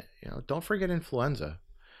 and, don't forget influenza.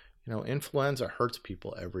 Influenza hurts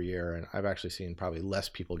people every year, and I've actually seen probably less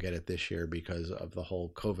people get it this year because of the whole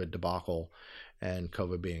COVID debacle and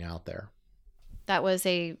COVID being out there. That was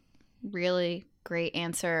a really great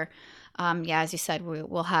answer. As you said,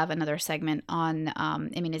 we'll have another segment on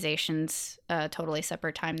immunizations, totally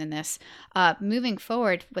separate time than this. Moving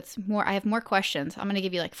forward, I have more questions. I'm going to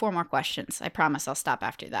give you 4 more questions. I promise I'll stop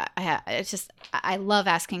after that. I love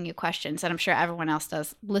asking you questions, and I'm sure everyone else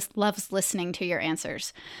loves listening to your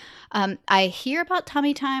answers. I hear about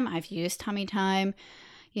tummy time. I've used tummy time.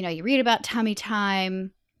 You read about tummy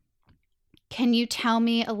time. Can you tell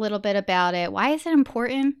me a little bit about it? Why is it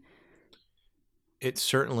important? It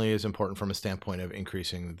certainly is important from a standpoint of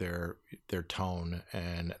increasing their tone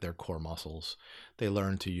and their core muscles. They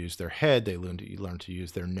learn to use their head. They learn to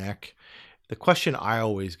use their neck. The question I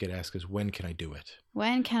always get asked is, when can I do it?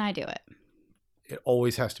 When can I do it? It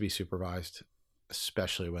always has to be supervised,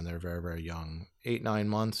 especially when they're very, very young. 8, 9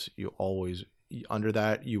 months, under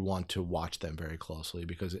that, you want to watch them very closely,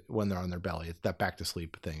 because when they're on their belly, it's that back to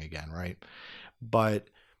sleep thing again, right? But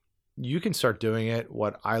you can start doing it.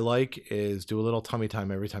 What I like is do a little tummy time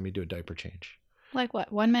every time you do a diaper change. Like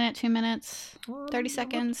what? 1 minute, 2 minutes, 30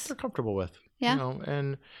 seconds? What they're comfortable with. Yeah.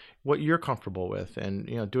 And what you're comfortable with, and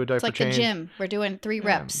do a diaper change. It's like the gym. We're doing 3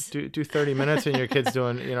 reps. Do 30 minutes, and your kid's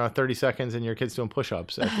doing 30 seconds, and your kid's doing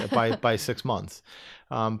push-ups by 6 months.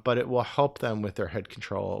 But it will help them with their head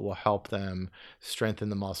control. It will help them strengthen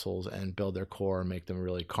the muscles and build their core and make them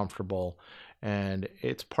really comfortable. And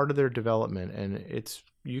it's part of their development. And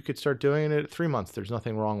you could start doing it at 3 months. There's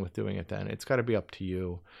nothing wrong with doing it then. It's got to be up to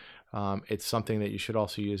you. It's something that you should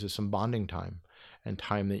also use as some bonding time and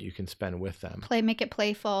time that you can spend with them. Make it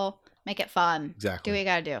playful, make it fun. Exactly. Do what you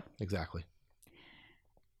got to do. Exactly.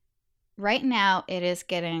 Right now, it is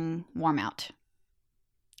getting warm out.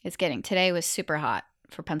 Today was super hot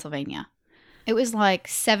for Pennsylvania. It was like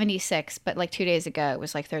 76, but like 2 days ago, it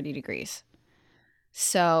was like 30 degrees.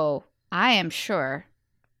 So I am sure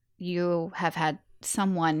you have had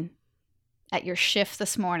someone at your shift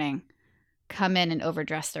this morning come in and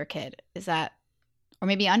overdress their kid. Is that, or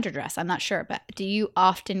maybe underdress, I'm not sure. But do you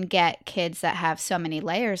often get kids that have so many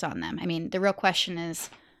layers on them? I mean, the real question is,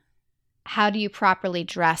 how do you properly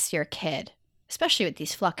dress your kid, especially with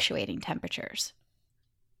these fluctuating temperatures?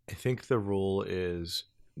 I think the rule is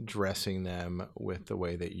dressing them with the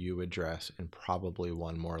way that you would dress, and probably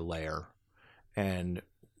one more layer. And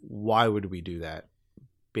why would we do that?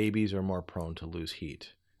 Babies are more prone to lose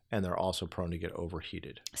heat, and they're also prone to get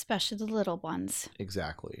overheated. Especially the little ones.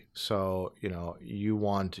 Exactly. So, you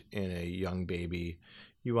want in a young baby,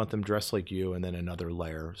 you want them dressed like you, and then another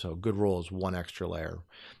layer. So good rule is one extra layer.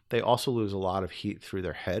 They also lose a lot of heat through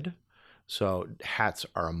their head. So hats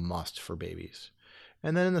are a must for babies.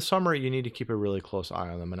 And then in the summer, you need to keep a really close eye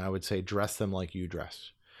on them. And I would say dress them like you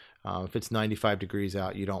dress. If it's 95 degrees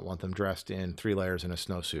out, you don't want them dressed in 3 layers in a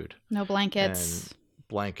snowsuit. No blankets.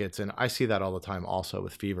 And I see that all the time also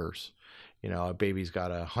with fevers. A baby's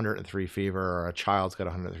got 103 fever, or a child's got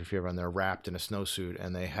 103 fever, and they're wrapped in a snowsuit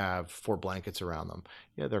and they have 4 blankets around them.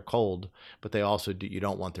 Yeah, they're cold, but you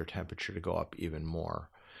don't want their temperature to go up even more.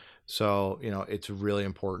 So, it's really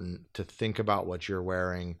important to think about what you're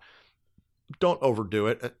wearing. Don't overdo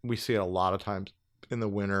it. We see it a lot of times in the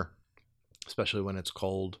winter, especially when it's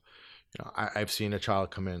cold. I've seen a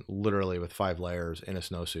child come in literally with 5 layers in a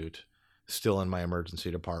snowsuit, still in my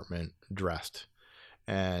emergency department, dressed.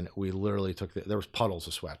 And we literally there was puddles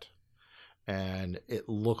of sweat. And it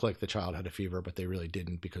looked like the child had a fever, but they really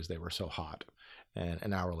didn't, because they were so hot. And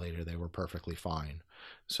an hour later, they were perfectly fine.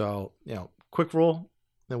 So, quick rule,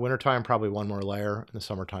 in the wintertime, probably one more layer. In the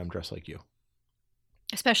summertime, dress like you.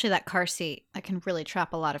 Especially that car seat, that can really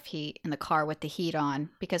trap a lot of heat in the car with the heat on,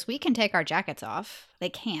 because we can take our jackets off. They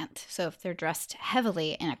can't. So if they're dressed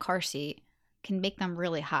heavily in a car seat, it can make them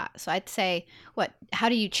really hot. So I'd say, how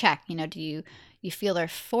do you check? Do you feel their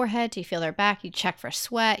forehead? Do you feel their back? You check for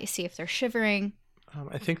sweat. You see if they're shivering.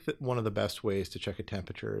 I think that one of the best ways to check a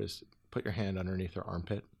temperature is put your hand underneath their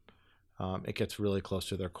armpit. It gets really close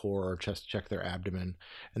to their core, or just check their abdomen.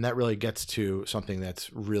 And that really gets to something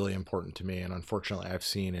that's really important to me. And unfortunately, I've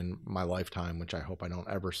seen in my lifetime, which I hope I don't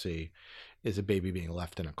ever see, is a baby being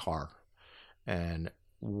left in a car. And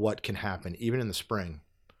what can happen, even in the spring.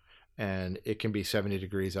 And it can be 70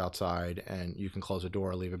 degrees outside, and you can close a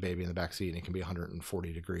door, leave a baby in the back seat, and it can be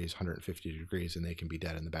 140 degrees, 150 degrees, and they can be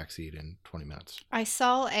dead in the back seat in 20 minutes. I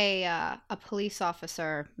saw a police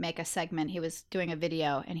officer make a segment. He was doing a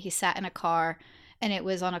video, and he sat in a car, and it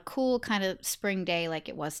was on a cool kind of spring day like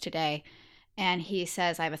it was today. And he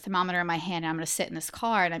says, I have a thermometer in my hand, and I'm going to sit in this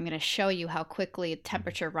car, and I'm going to show you how quickly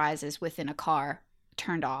temperature rises within a car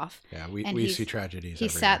turned off. Yeah, we see tragedies. He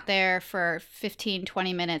sat there for 15,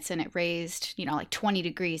 20 minutes, and it raised, like 20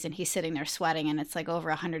 degrees, and he's sitting there sweating, and it's like over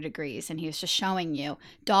 100 degrees. And he was just showing you.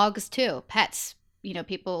 Dogs too, pets.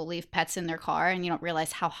 People leave pets in their car, and you don't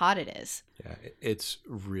realize how hot it is. Yeah, it's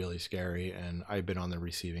really scary. And I've been on the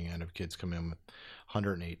receiving end of kids come in with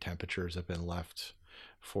 108 temperatures, have been left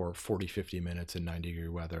for 40, 50 minutes in 90-degree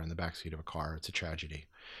weather in the backseat of a car. It's a tragedy.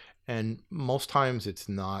 And most times it's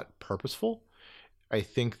not purposeful. I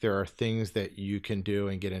think there are things that you can do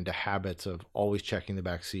and get into habits of always checking the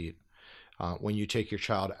back seat. When you take your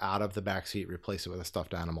child out of the back seat, replace it with a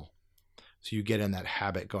stuffed animal. So you get in that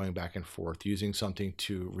habit going back and forth, using something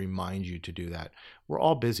to remind you to do that. We're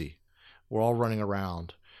all busy. We're all running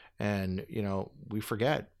around. And, we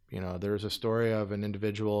forget. There's a story of an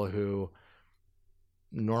individual who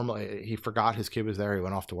normally he forgot his kid was there. He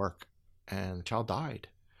went off to work and the child died.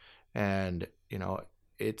 And,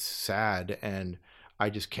 it's sad. And I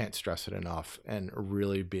just can't stress it enough, and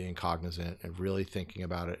really being cognizant and really thinking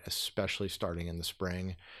about it, especially starting in the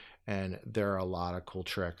spring. And there are a lot of cool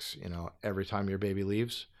tricks. Every time your baby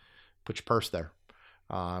leaves, put your purse there.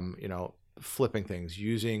 Flipping things,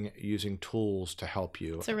 using tools to help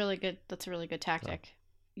you. That's a really good tactic.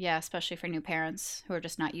 Yeah, especially for new parents who are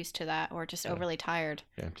just not used to that, or just overly tired.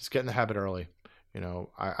 Yeah, just get in the habit early.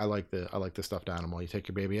 I like the stuffed animal. You take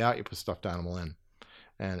your baby out, you put stuffed animal in.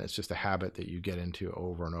 And it's just a habit that you get into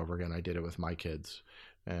over and over again. I did it with my kids,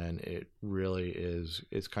 and it really is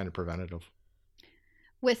kind of preventative.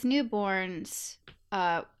 With newborns,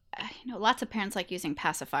 lots of parents like using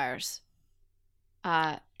pacifiers.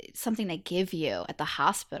 It's something they give you at the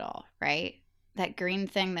hospital, right? That green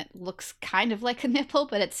thing that looks kind of like a nipple,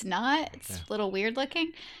 but it's not. It's a little weird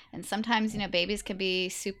looking. And sometimes, babies can be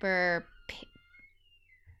super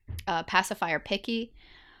pacifier picky.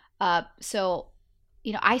 So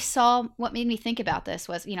I saw, what made me think about this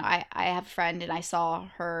was, I have a friend, and I saw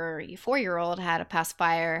her 4-year-old had a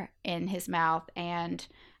pacifier in his mouth, and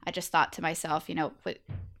I just thought to myself,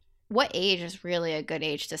 what age is really a good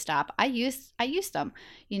age to stop? I used them.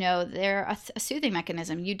 They're a soothing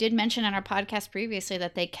mechanism. You did mention on our podcast previously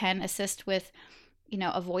that they can assist with,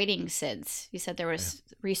 avoiding SIDS. You said there was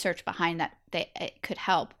research behind that it could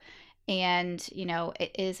help. And,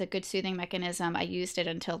 it is a good soothing mechanism. I used it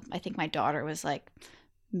until I think my daughter was like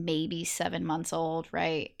maybe 7 months old,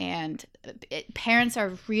 right? And parents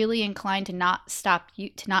are really inclined to not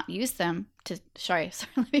use them. Sorry,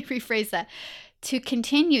 let me rephrase that. To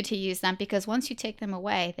continue to use them, because once you take them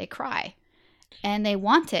away, they cry. And they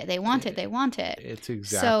want it. They want it. It's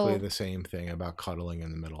exactly the same thing about cuddling in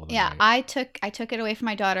the middle of the night. I took it away from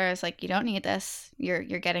my daughter. I was like, you don't need this. You're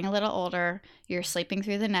getting a little older. You're sleeping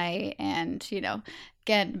through the night, and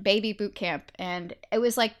again, baby boot camp. And it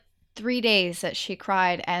was like 3 days that she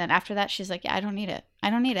cried, and then after that, she's like, yeah, I don't need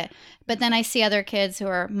it. But then I see other kids who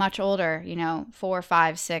are much older, 4,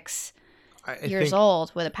 5, 6 years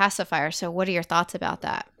old with a pacifier. So what are your thoughts about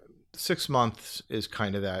that? 6 months is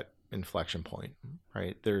kind of that inflection point,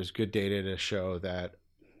 right? There's good data to show that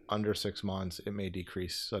under 6 months, it may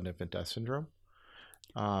decrease sudden infant death syndrome.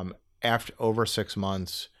 After over 6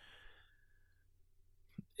 months,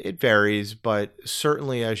 it varies, but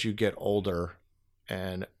certainly as you get older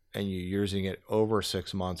and you're using it over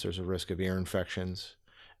 6 months, there's a risk of ear infections,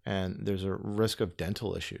 and there's a risk of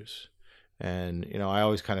dental issues. And, I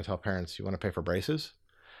always kind of tell parents, you want to pay for braces?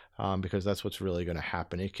 Because that's what's really going to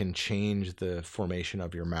happen. It can change the formation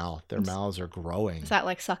of your mouth. Their mouths are growing. Is that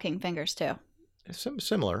like sucking fingers too?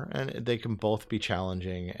 Similar, and they can both be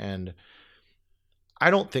challenging. And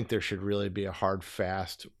I don't think there should really be a hard,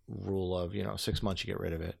 fast rule of, 6 months, you get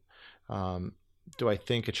rid of it. Do I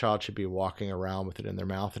think a child should be walking around with it in their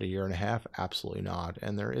mouth at 1.5 years? Absolutely not.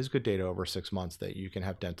 And there is good data over 6 months that you can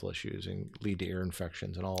have dental issues and lead to ear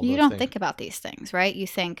infections and all of those things. You don't think about these things, right? You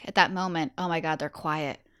think at that moment, oh my God, they're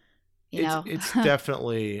quiet. It's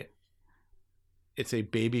definitely, it's a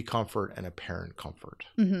baby comfort and a parent comfort.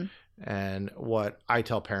 Mm-hmm. And what I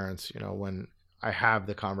tell parents, when I have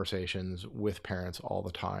the conversations with parents all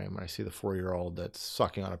the time, I see the 4-year-old that's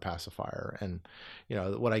sucking on a pacifier, and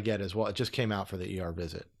what I get is, well, it just came out for the ER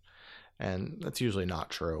visit, and that's usually not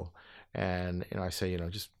true. And I say,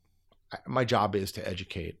 my job is to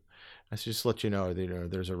educate. I say, just let you know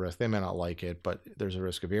that there's a risk. They may not like it, but there's a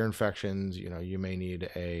risk of ear infections. You may need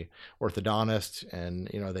a orthodontist, and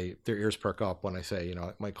their ears perk up when I say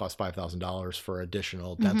it might cost $5,000 for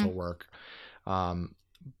additional dental work.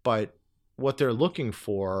 But what they're looking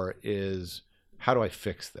for is, how do I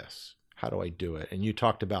fix this? How do I do it? And you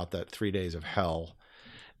talked about that 3 days of hell,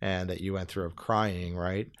 and that you went through of crying,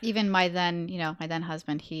 right? Even my then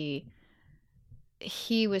husband, he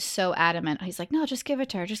was so adamant. He's like, no, just give it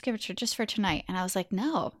to her just for tonight. And I was like,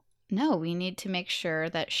 no, we need to make sure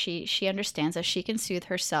that she understands that she can soothe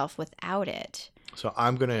herself without it. So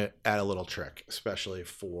I'm going to add a little trick, especially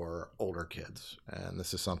for older kids. And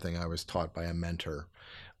this is something I was taught by a mentor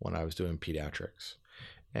when I was doing pediatrics.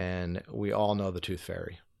 And we all know the tooth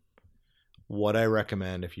fairy. What I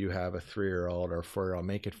recommend, if you have a 3-year-old or a 4-year-old,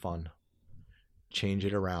 make it fun. Change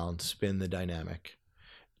it around, spin the dynamic.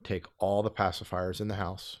 Take all the pacifiers in the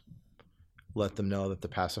house. Let them know that the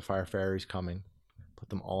pacifier fairy's coming. Put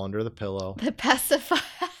them all under the pillow. The pacifier.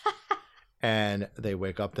 And they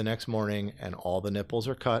wake up the next morning and all the nipples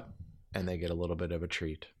are cut. and they get a little bit of a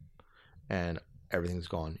treat and everything's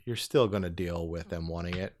gone. You're still going to deal with them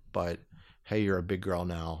wanting it, but hey, you're a big girl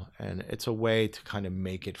now. And it's a way to kind of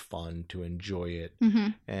make it fun, to enjoy it. Mm-hmm.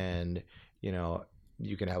 And, you know,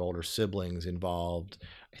 you can have older siblings involved.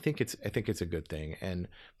 I think it's a good thing. And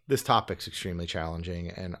this topic's extremely challenging,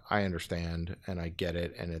 and I understand and I get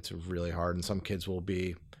it, and it's really hard. And some kids will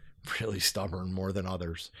be really stubborn more than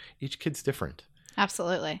others. Each kid's different.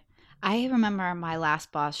 Absolutely. I remember my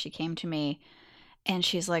last boss, she came to me and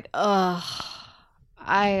she's like, "Oh,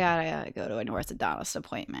 I gotta go to an orthodontist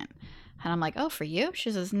appointment." And I'm like, "Oh, for you?"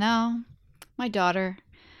 She says, "No, my daughter."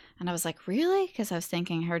 And I was like, "Really?" Because I was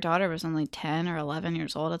thinking her daughter was only 10 or 11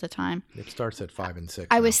 years old at the time. It starts at 5 and 6.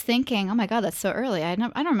 I was thinking, oh my God, that's so early. I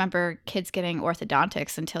don't remember kids getting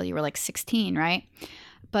orthodontics until you were like 16, right?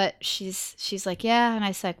 But she's like, "Yeah." And I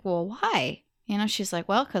was like, "Well, why?" You know, she's like,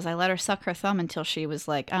 "Well, because I let her suck her thumb until she was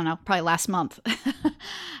like, I don't know, probably last month."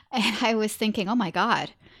 And I was thinking, oh my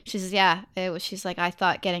God. She says, "Yeah, it was." She's like, "I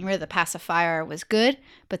thought getting rid of the pacifier was good,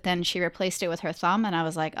 but then she replaced it with her thumb." And I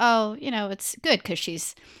was like, "Oh, you know, it's good because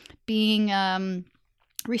she's being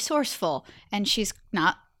resourceful and she's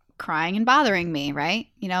not crying and bothering me, right?"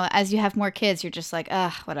 You know, as you have more kids, you're just like,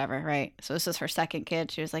 ugh, whatever, right? So this is her second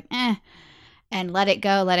kid. She was like, eh. And let it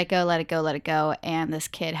go, let it go, let it go, let it go. And this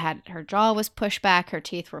kid had, her jaw was pushed back, her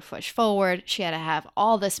teeth were pushed forward. She had to have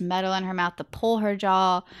all this metal in her mouth to pull her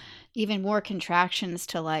jaw, even more contractions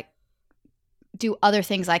to like do other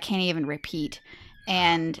things I can't even repeat.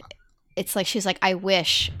 And it's like, she's like, "I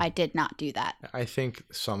wish I did not do that." I think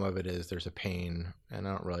some of it is there's a pain, and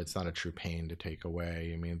it's not a true pain to take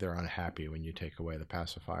away. I mean, they're unhappy when you take away the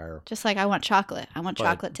pacifier. Just like, I want chocolate. I want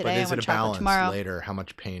chocolate today. But is I want it a chocolate balance tomorrow. later? How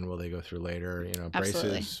much pain will they go through later? You know,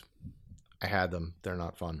 Absolutely. braces, I had them. They're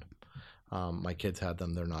not fun. My kids had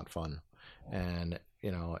them. They're not fun. And,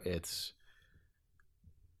 you know, it's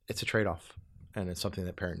a trade-off, and it's something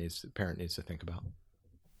that parent needs to think about.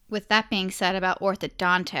 With that being said about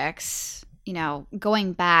orthodontics, you know,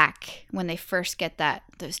 going back when they first get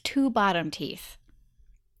those two bottom teeth,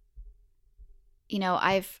 you know,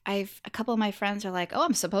 I've a couple of my friends are like, "Oh,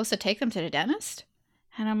 I'm supposed to take them to the dentist?"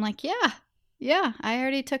 And I'm like, yeah, I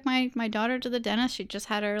already took my daughter to the dentist. She just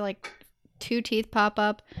had her like 2 teeth pop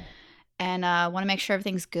up, and want to make sure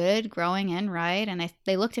everything's good, growing in right. And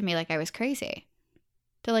they looked at me like I was crazy.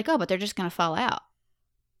 They're like, "Oh, but they're just going to fall out."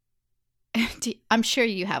 I'm sure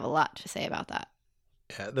you have a lot to say about that.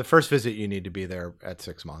 Yeah, the first visit you need to be there at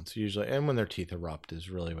 6 months usually, and when their teeth erupt is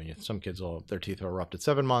really when some kids their teeth will erupt at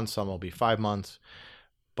 7 months, some will be 5 months,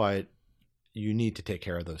 but you need to take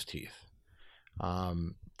care of those teeth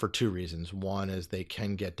for 2 reasons. One is they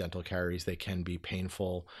can get dental caries, they can be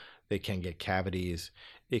painful, they can get cavities,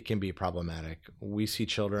 it can be problematic. We see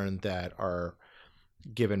children that are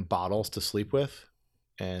given bottles to sleep with,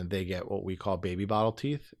 and they get what we call baby bottle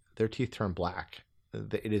teeth. Their teeth turn black.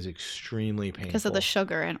 It is extremely painful because of the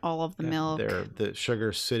sugar and all of the milk. The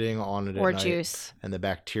sugar sitting on it or at night, juice, and the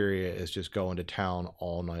bacteria is just going to town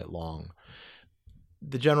all night long.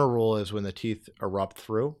 The general rule is when the teeth erupt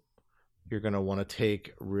through, you're going to want to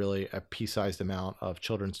take really a pea-sized amount of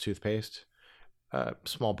children's toothpaste, a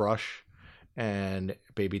small brush, and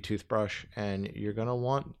baby toothbrush, and you're going to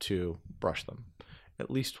want to brush them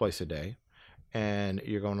at least twice a day. And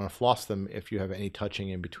you're going to floss them if you have any touching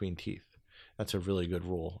in between teeth. That's a really good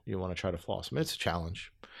rule. You want to try to floss them. It's a challenge,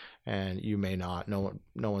 and you may not. No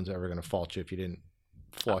one's ever going to fault you if you didn't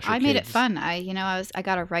floss your kids. I made it fun. I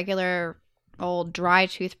got a regular old dry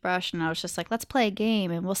toothbrush, and I was just like, "Let's play a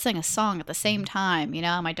game and we'll sing a song at the same time." You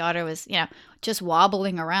know, my daughter was, you know, just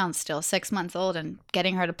wobbling around still, 6 months old, and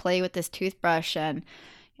getting her to play with this toothbrush, and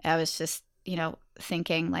I was just, you know,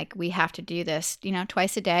 thinking like, we have to do this, you know,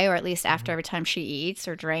 twice a day, or at least after every time she eats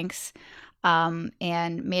or drinks,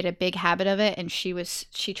 and made a big habit of it. And she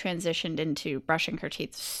transitioned into brushing her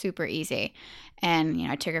teeth super easy. And, you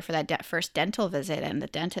know, I took her for that first dental visit, and the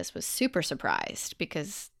dentist was super surprised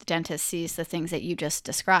because the dentist sees the things that you just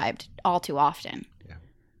described all too often. Yeah,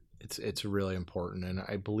 it's really important. And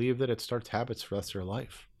I believe that it starts habits for the rest of your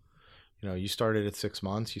life. You know, you started at 6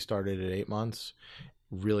 months, you started at 8 months.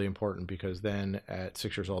 Really important, because then at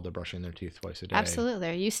 6 years old, they're brushing their teeth twice a day. Absolutely.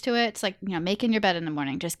 They're used to it. It's like, you know, making your bed in the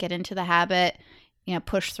morning. Just get into the habit, you know,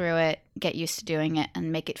 push through it, get used to doing it,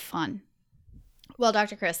 and make it fun. Well,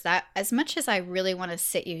 Dr. Chris, that as much as I really want to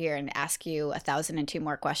sit you here and ask you 1,002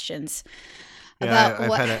 more questions about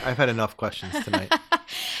I've had enough questions tonight.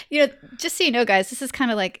 You know, just so you know, guys, this is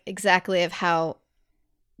kind of like exactly of how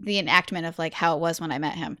the enactment of like how it was when I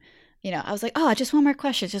met him. You know, I was like, "Oh, just one more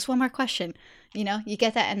question, just one more question." You know, you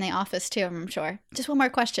get that in the office too, I'm sure. Just one more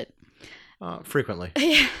question. Frequently.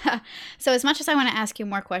 Yeah. So as much as I want to ask you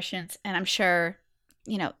more questions, and I'm sure,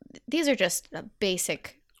 these are just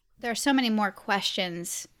basic. There are so many more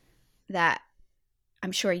questions that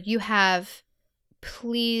I'm sure you have.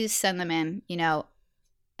 Please send them in.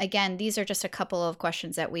 Again, these are just a couple of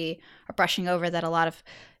questions that we are brushing over that a lot of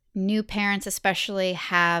new parents especially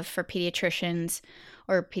have for pediatricians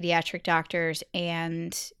or pediatric doctors.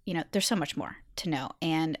 And, there's so much more to know.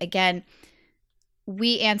 And again,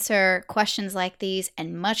 we answer questions like these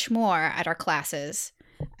and much more at our classes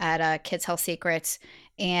at Kids Health Secrets.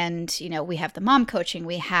 And, we have the mom coaching.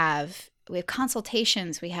 We have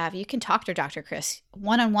consultations. You can talk to Dr. Chris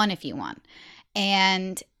one-on-one if you want.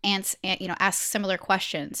 And ask similar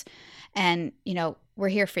questions, and we're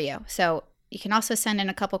here for you. So you can also send in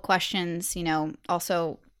a couple questions,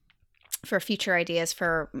 also for future ideas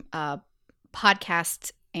for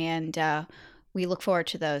podcasts, and we look forward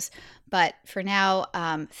to those. But for now,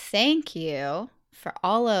 thank you for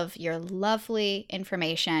all of your lovely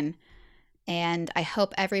information. And I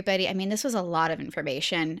hope everybody, this was a lot of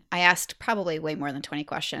information. I asked probably way more than 20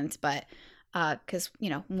 questions, but because,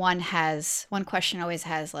 one question always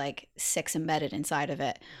has like 6 embedded inside of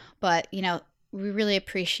it. But, we really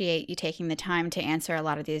appreciate you taking the time to answer a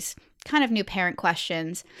lot of these kind of new parent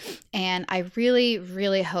questions. And I really,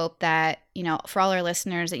 really hope that, for all our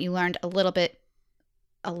listeners, that you learned a lot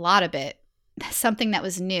of it, something that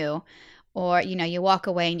was new, or, you walk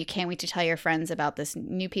away and you can't wait to tell your friends about this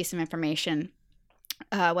new piece of information,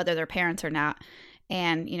 whether they're parents or not.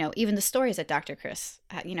 And, even the stories that Dr. Chris,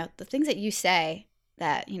 the things that you say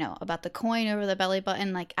that, about the coin over the belly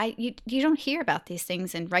button, like you don't hear about these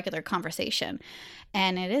things in regular conversation.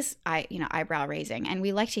 And it is, eyebrow raising. And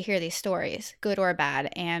we like to hear these stories, good or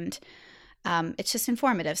bad. And it's just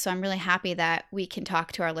informative. So I'm really happy that we can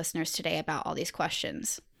talk to our listeners today about all these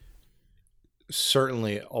questions.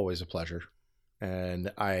 Certainly always a pleasure. And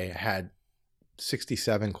I had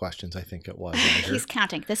 67 questions, I think it was. He's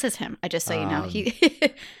counting. This is him. Just so you know.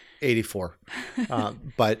 84.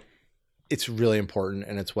 But it's really important,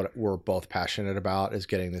 and it's what we're both passionate about, is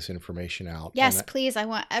getting this information out. Yes, please. I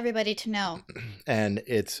want everybody to know. And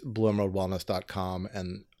it's blueemeraldwellness.com,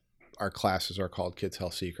 and our classes are called Kids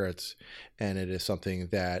Health Secrets, and it is something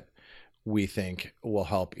that we think will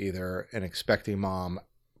help either an expecting mom,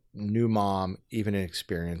 new mom, even an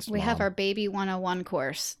experienced mom. We have our Baby 101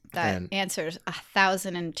 course that answers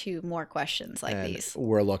 1,002 more questions like these.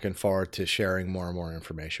 We're looking forward to sharing more and more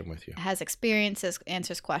information with you. It has experiences,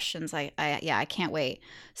 answers questions. I can't wait.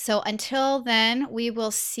 So until then, we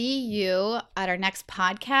will see you at our next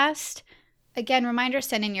podcast. Again, reminder,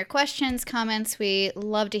 send in your questions, comments. We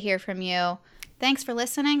love to hear from you. Thanks for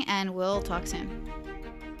listening, and we'll talk soon.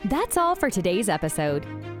 That's all for today's episode.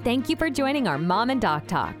 Thank you for joining our Mom and Doc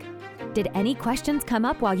Talk. Did any questions come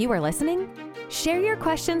up while you were listening? Share your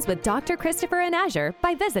questions with Dr. Christopher and Azure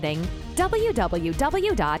by visiting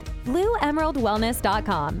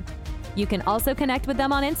www.blueemeraldwellness.com. You can also connect with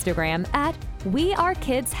them on Instagram at We Are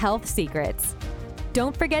Kids Health Secrets.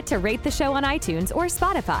 Don't forget to rate the show on iTunes or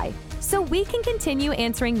Spotify so we can continue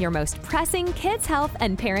answering your most pressing kids' health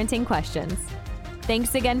and parenting questions.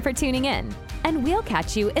 Thanks again for tuning in, and we'll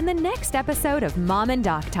catch you in the next episode of Mom and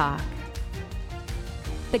Doc Talk.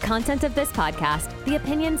 The content of this podcast, the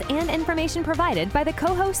opinions and information provided by the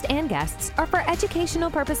co-host and guests are for educational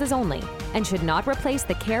purposes only and should not replace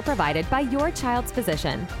the care provided by your child's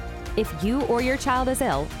physician. If you or your child is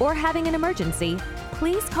ill or having an emergency,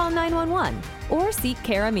 please call 911 or seek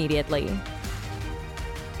care immediately.